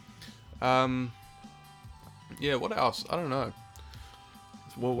 yeah. Yeah. What else? I don't know.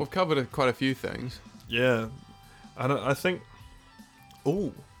 Well, We've covered quite a few things. yeah. I think.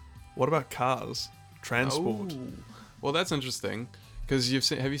 Oh, what about cars? Transport. Oh. Well, that's interesting because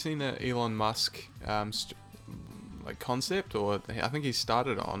have you seen that Elon Musk like concept, or I think he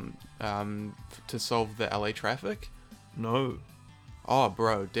started on to solve the LA traffic. No. Oh,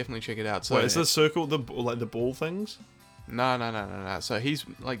 bro, definitely check it out. So Wait, is the circle the ball things? No. So he's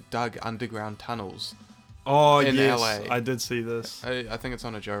like dug underground tunnels. Oh, In yes. LA. I did see this. I think it's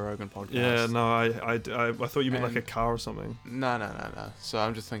on a Joe Rogan podcast. Yeah, no, I thought you meant like a And- car or something. No. So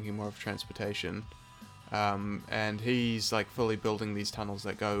I'm just thinking more of transportation. And he's like fully building these tunnels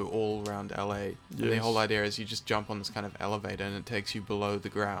that go all around LA. And the Yes. whole idea is you just jump on this kind of elevator and it takes you below the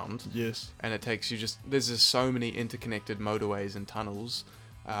ground. Yes. And it takes you there's just so many interconnected motorways and tunnels.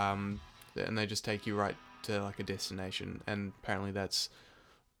 And they just take you right to like a destination. And apparently that's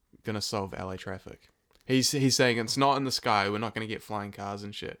going to solve LA traffic. He's saying it's not in the sky. We're not going to get flying cars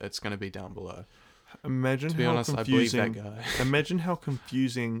and shit. It's going to be down below. Imagine To be how honest, I believe confusing. that guy. Imagine how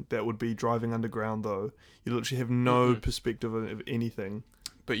confusing that would be driving underground, though. You literally have no Mhm. perspective of anything.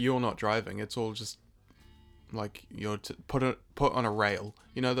 But you're not driving. It's all just like you're put on a rail.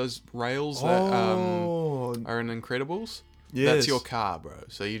 You know those rails that Oh, are in Incredibles? yes. That's your car, bro.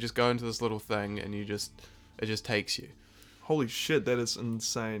 So you just go into this little thing and it just takes you. Holy shit, that is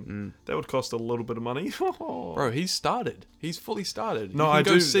insane. Mm. That would cost a little bit of money. Bro, he's started. He's fully started. No, you can I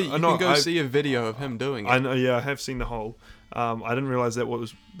go do- See, you no, can go I- see a video of him doing it. I know. Yeah, I have seen the whole. I didn't realize that's and what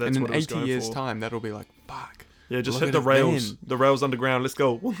in it was 80 going years' for. time, that'll be like, fuck. Yeah, just Look hit at the it rails. then. The rails underground. Let's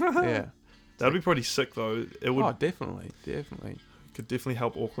go. Yeah. That'd be pretty sick, though. It would Oh, definitely. could definitely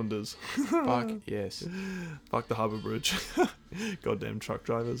help Aucklanders. Fuck, yes. Fuck the harbour bridge. Goddamn truck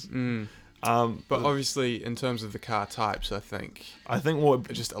drivers. Mm. But obviously, in terms of the car types, I think I think what.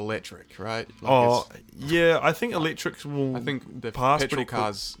 it's just electric, right? Like Oh, yeah. I think electrics will. I think the pass petrol pretty quick.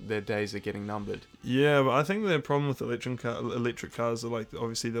 cars, their days are getting numbered. Yeah, but I think the problem with electric cars are like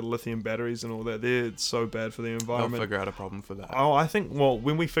obviously the lithium batteries and all that. They're so bad for the They'll environment. figure out a problem for that. Oh, I think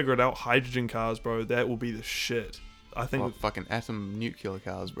when we figure it out, hydrogen cars, bro, that will be the shit. I think. Well, fucking atom nuclear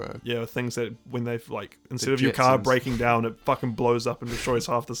cars, bro. Yeah, things that when they like instead of your car Jetsons. breaking down, it fucking blows up and destroys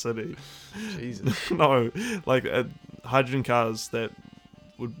half the city. Jesus. No, like hydrogen cars that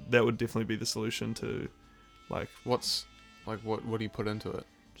would definitely be the solution to like What do you put into it?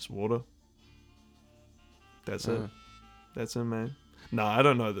 just water. That's it. Uh, That's it, man. Nah, I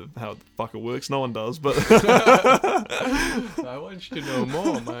don't know how the fuck it works. No one does, but I want you to know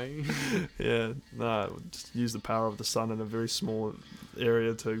more, man. yeah, nah, just use the power of the sun in a very small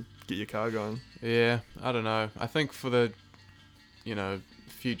area to get your car going. Yeah, I don't know. I think for the, near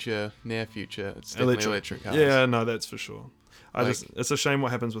future, it's definitely electric cars. Yeah, no, that's for sure. Like- It's a shame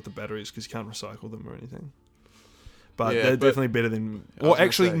what happens with the batteries because you can't recycle them or anything. But Yeah, they're but- definitely better than. I was Well, gonna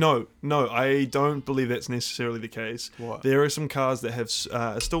actually, say- no, I don't believe that's necessarily the case. What? There are some cars that have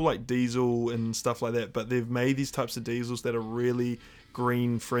still like diesel and stuff like that, but they've made these types of diesels that are really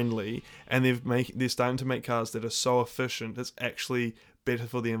green friendly, and they're starting to make cars that are so efficient. It's actually better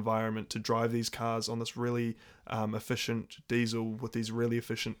for the environment to drive these cars on this really efficient diesel with these really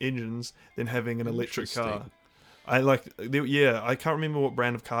efficient engines than having an electric car. Interesting. I can't remember what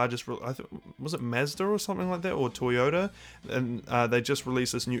brand of car was it Mazda or something like that, or Toyota, and they just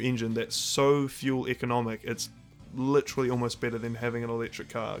released this new engine that's so fuel economic. It's literally almost better than having an electric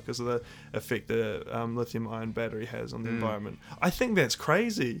car because of the effect the lithium-ion battery has on the environment. I think that's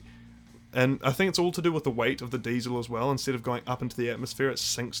crazy, and I think it's all to do with the weight of the diesel as well. Instead of going up into the atmosphere, it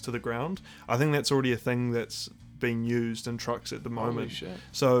sinks to the ground. I think that's already a thing that's being used in trucks at the Holy moment. shit.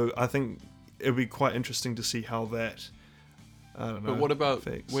 So I think it'd be quite interesting to see how that. I don't know. But what about,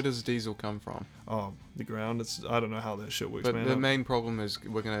 affects. where does diesel come from? Oh, the ground. I don't know how that shit works, But man. the main problem is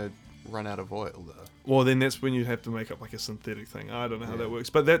we're going to run out of oil, though. Well, then that's when you'd have to make up like a synthetic thing. I don't know how Yeah. that works,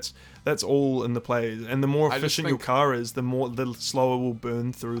 but that's all in the play. And the more I just efficient your think- car is, the slower will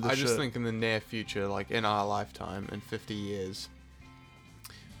burn through the I shit. just think in the near future, like in our lifetime, in 50 years,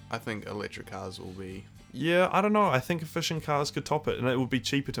 I think electric cars will be Yeah, I don't know. I think efficient cars could top it, and it would be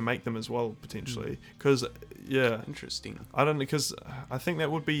cheaper to make them as well potentially. Because Interesting. I don't know. Because I think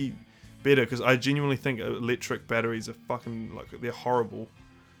that would be better. Because I genuinely think electric batteries are fucking they're horrible.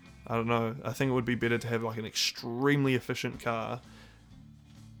 I don't know. I think it would be better to have like an extremely efficient car.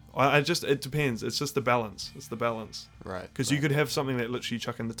 It depends. It's just the balance. It's the balance. Right. Because you could have something that literally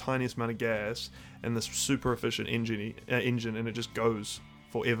chuck in the tiniest amount of gas and this super efficient engine, and it just goes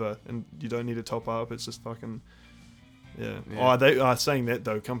forever, and you don't need to top up. It's just fucking, yeah. Oh, they are saying that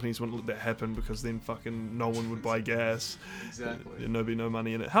though. Companies wouldn't let that happen because then fucking no one would buy gas. Exactly. There'd be no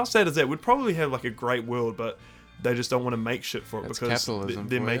money in it. How sad is that? We'd probably have like a great world, but they just don't want to make shit for it. That's because capitalism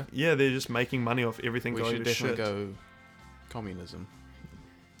they're they're just making money off everything We going should to definitely shit. go communism.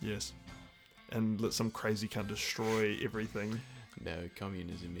 Yes, and let some crazy cunt destroy everything. No,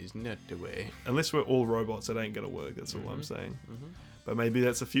 communism is not the way. Unless we're all robots, it ain't gonna work. That's all I'm saying. Mm-hmm. But maybe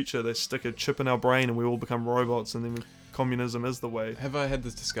that's the future. They stick a chip in our brain and we all become robots, and then communism is the way. Have I had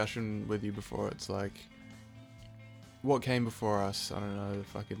this discussion with you before? It's like, what came before us? I don't know,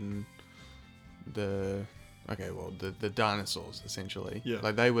 the dinosaurs, essentially. Yeah.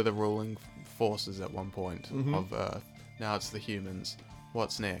 Like, they were the ruling forces at one point Mhm. of Earth. Now it's the humans.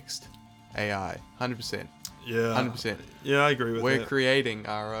 What's next? AI. 100%. Yeah. 100%. Yeah, I agree with We're that. creating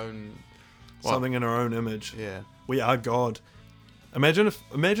our own... Something in our own image. Yeah. We are God. Imagine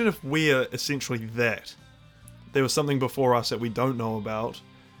if we're essentially that. There was something before us that we don't know about,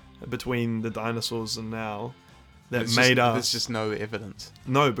 between the dinosaurs and now, that made us. There's just no evidence.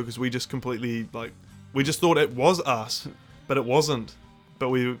 No, because we just completely we just thought it was us, but it wasn't.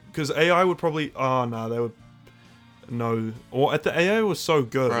 But because AI would probably they would no, or at the AI was so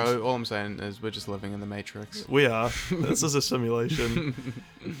good. Bro, all I'm saying is we're just living in the Matrix. We are. This is a simulation.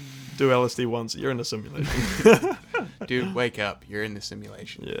 Do LSD once, you're in a simulation. Dude, wake up. You're in the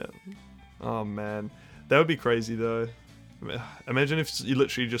simulation. Yeah. Oh man, that would be crazy though. Imagine if you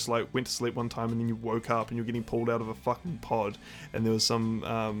literally just went to sleep one time and then you woke up and you're getting pulled out of a fucking pod, and there was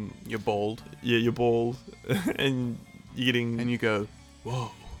some You're bald. yeah, you're bald, and you're getting And you go,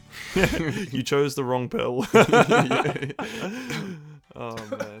 whoa. you chose the wrong pill. Oh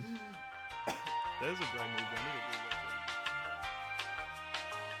man, there's a great movie. I need to do that.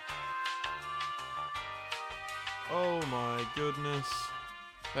 Oh my goodness.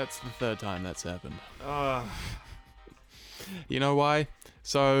 That's the third time that's happened. Ah. You know why?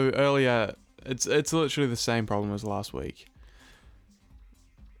 So earlier, it's literally the same problem as last week.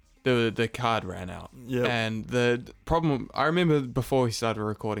 The card ran out. Yeah. And the problem, I remember before we started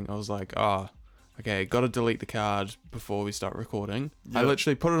recording, I was like, okay, got to delete the card before we start recording. I Yep.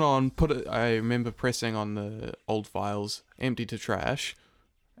 literally put it on, I remember pressing on the old files, empty to trash,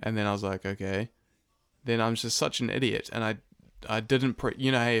 and then I was like, okay. Then I'm just such an idiot, and I didn't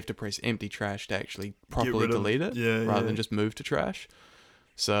you know how you have to press empty trash to actually properly rid of- delete it, yeah, rather yeah. than just move to trash.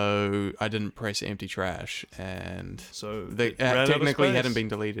 So I didn't press empty trash, and So it it ran out of technically space. hadn't been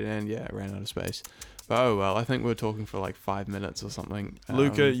deleted, and yeah, it ran out of space. But oh well, I think we were talking for like 5 minutes or something.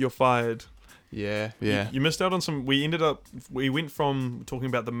 Luca, you're fired. Yeah. You missed out on some. We went from talking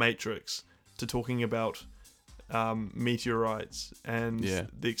about the Matrix to talking about meteorites and Yeah.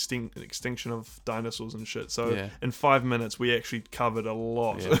 the extinction of dinosaurs and shit. So Yeah. in 5 minutes, we actually covered a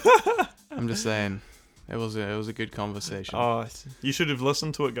lot. Yeah. I'm just saying, it was a good conversation. Oh, you should have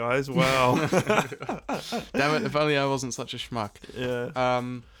listened to it, guys. Wow. Damn it! If only I wasn't such a schmuck. Yeah.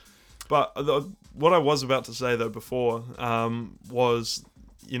 But what I was about to say though before was,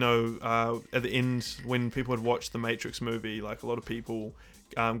 at the end when people had watched the Matrix movie, like a lot of people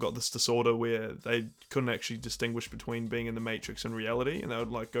got this disorder where they couldn't actually distinguish between being in the Matrix and reality, and they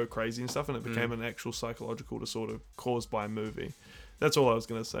would go crazy and stuff, and it became an actual psychological disorder caused by a movie. That's all I was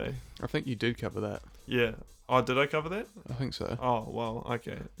gonna say. I think you did cover that. Yeah. Oh, did I cover that? I think so. Oh, well,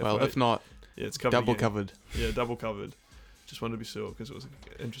 okay. If not, yeah, it's covered. double again. covered. Yeah, double covered. Just wanted to be sure because it was an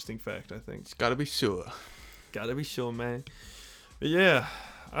interesting fact, I think. It's gotta be sure. Gotta be sure, man. But yeah,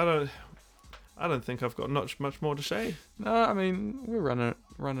 I don't think I've got much more to say. No, I mean we're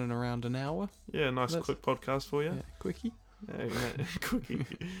running around an hour. Yeah, nice Let's- quick podcast for you. Yeah, quickie. Yeah, quickie.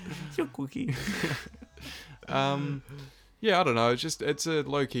 You're quickie. Yeah, I don't know. It's a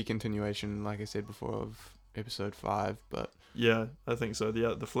low key continuation, like I said before, of episode 5. But Yeah, I think so.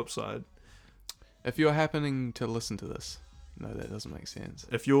 The flip side. if you're happening to listen to this, no, that doesn't make sense.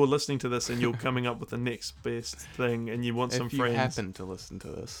 If you're listening to this and you're coming up with the next best thing and you want some If you friends. happen to listen to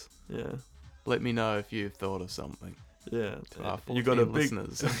this, Yeah. let me know if you've thought of something. Yeah. To our You got a 14 big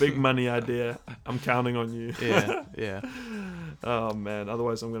listeners. a big money idea. I'm counting on you. Yeah. Oh man,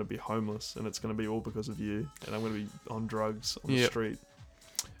 otherwise I'm going to be homeless and it's going to be all because of you and I'm going to be on drugs on the Yep. street.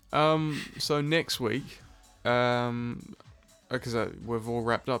 So next week Because we've all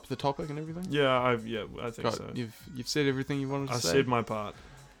wrapped up the topic and everything. Yeah, I think so. You've said everything you wanted to say. I said my part.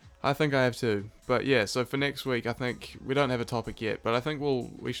 I think I have too. But yeah, so for next week, I think we don't have a topic yet, but I think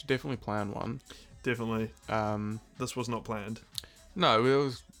we should definitely plan one. Definitely. This was not planned. No, it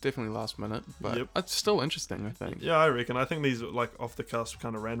was definitely last minute, but Yep. it's still interesting, I think. Yeah, I reckon. I think these like off the cusp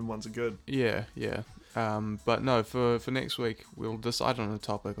kind of random ones are good. Yeah. But no, for next week, we'll decide on a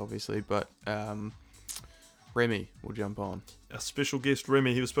topic, obviously, but Remy will jump on. A special guest,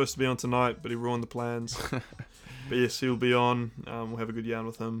 Remy. He was supposed to be on tonight, but he ruined the plans. But yes, he'll be on. We'll have a good yarn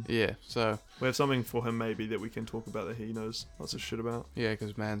with him. Yeah, so... We have something for him maybe that we can talk about that he knows lots of shit about. Yeah,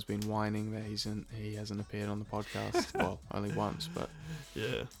 because man's been whining that he hasn't appeared on the podcast. Well, only once, but...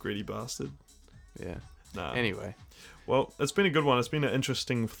 Yeah, greedy bastard. Yeah. Nah. Anyway. Well, it's been a good one. It's been an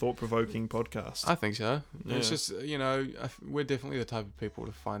interesting, thought-provoking podcast. I think so. Yeah. It's just, we're definitely the type of people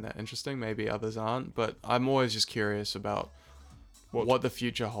to find that interesting. Maybe others aren't, but I'm always just curious about what the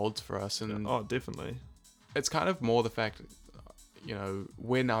future holds for us. And oh, definitely. It's kind of more the fact,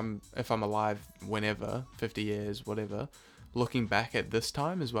 if I'm alive, whenever, 50 years, whatever, looking back at this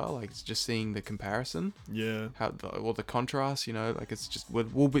time as well, like it's just seeing the comparison. Yeah. The contrast, like it's just we're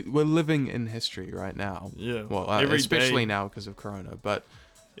living in history right now. Yeah. Well, especially now because of Corona, but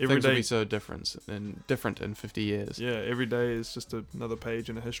things will be so different in 50 years. Yeah, every day is just another page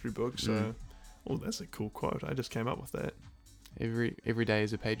in a history book. So, oh, that's a cool quote. I just came up with that. Every day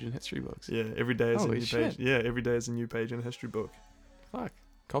is a page in history books. Yeah, every day is Holy a new shit. page. Yeah, every day is a new page in a history book. Fuck.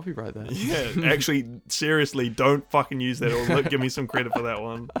 Copyright that. Yeah, actually, seriously, don't fucking use that or give me some credit for that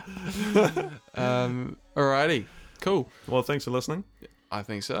one. Alrighty. Cool. Well, thanks for listening. I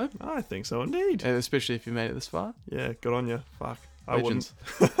think so. I think so indeed. And especially if you made it this far. Yeah, good on you. Fuck. Legends.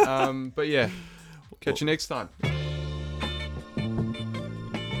 I wouldn't. But yeah, catch you next time.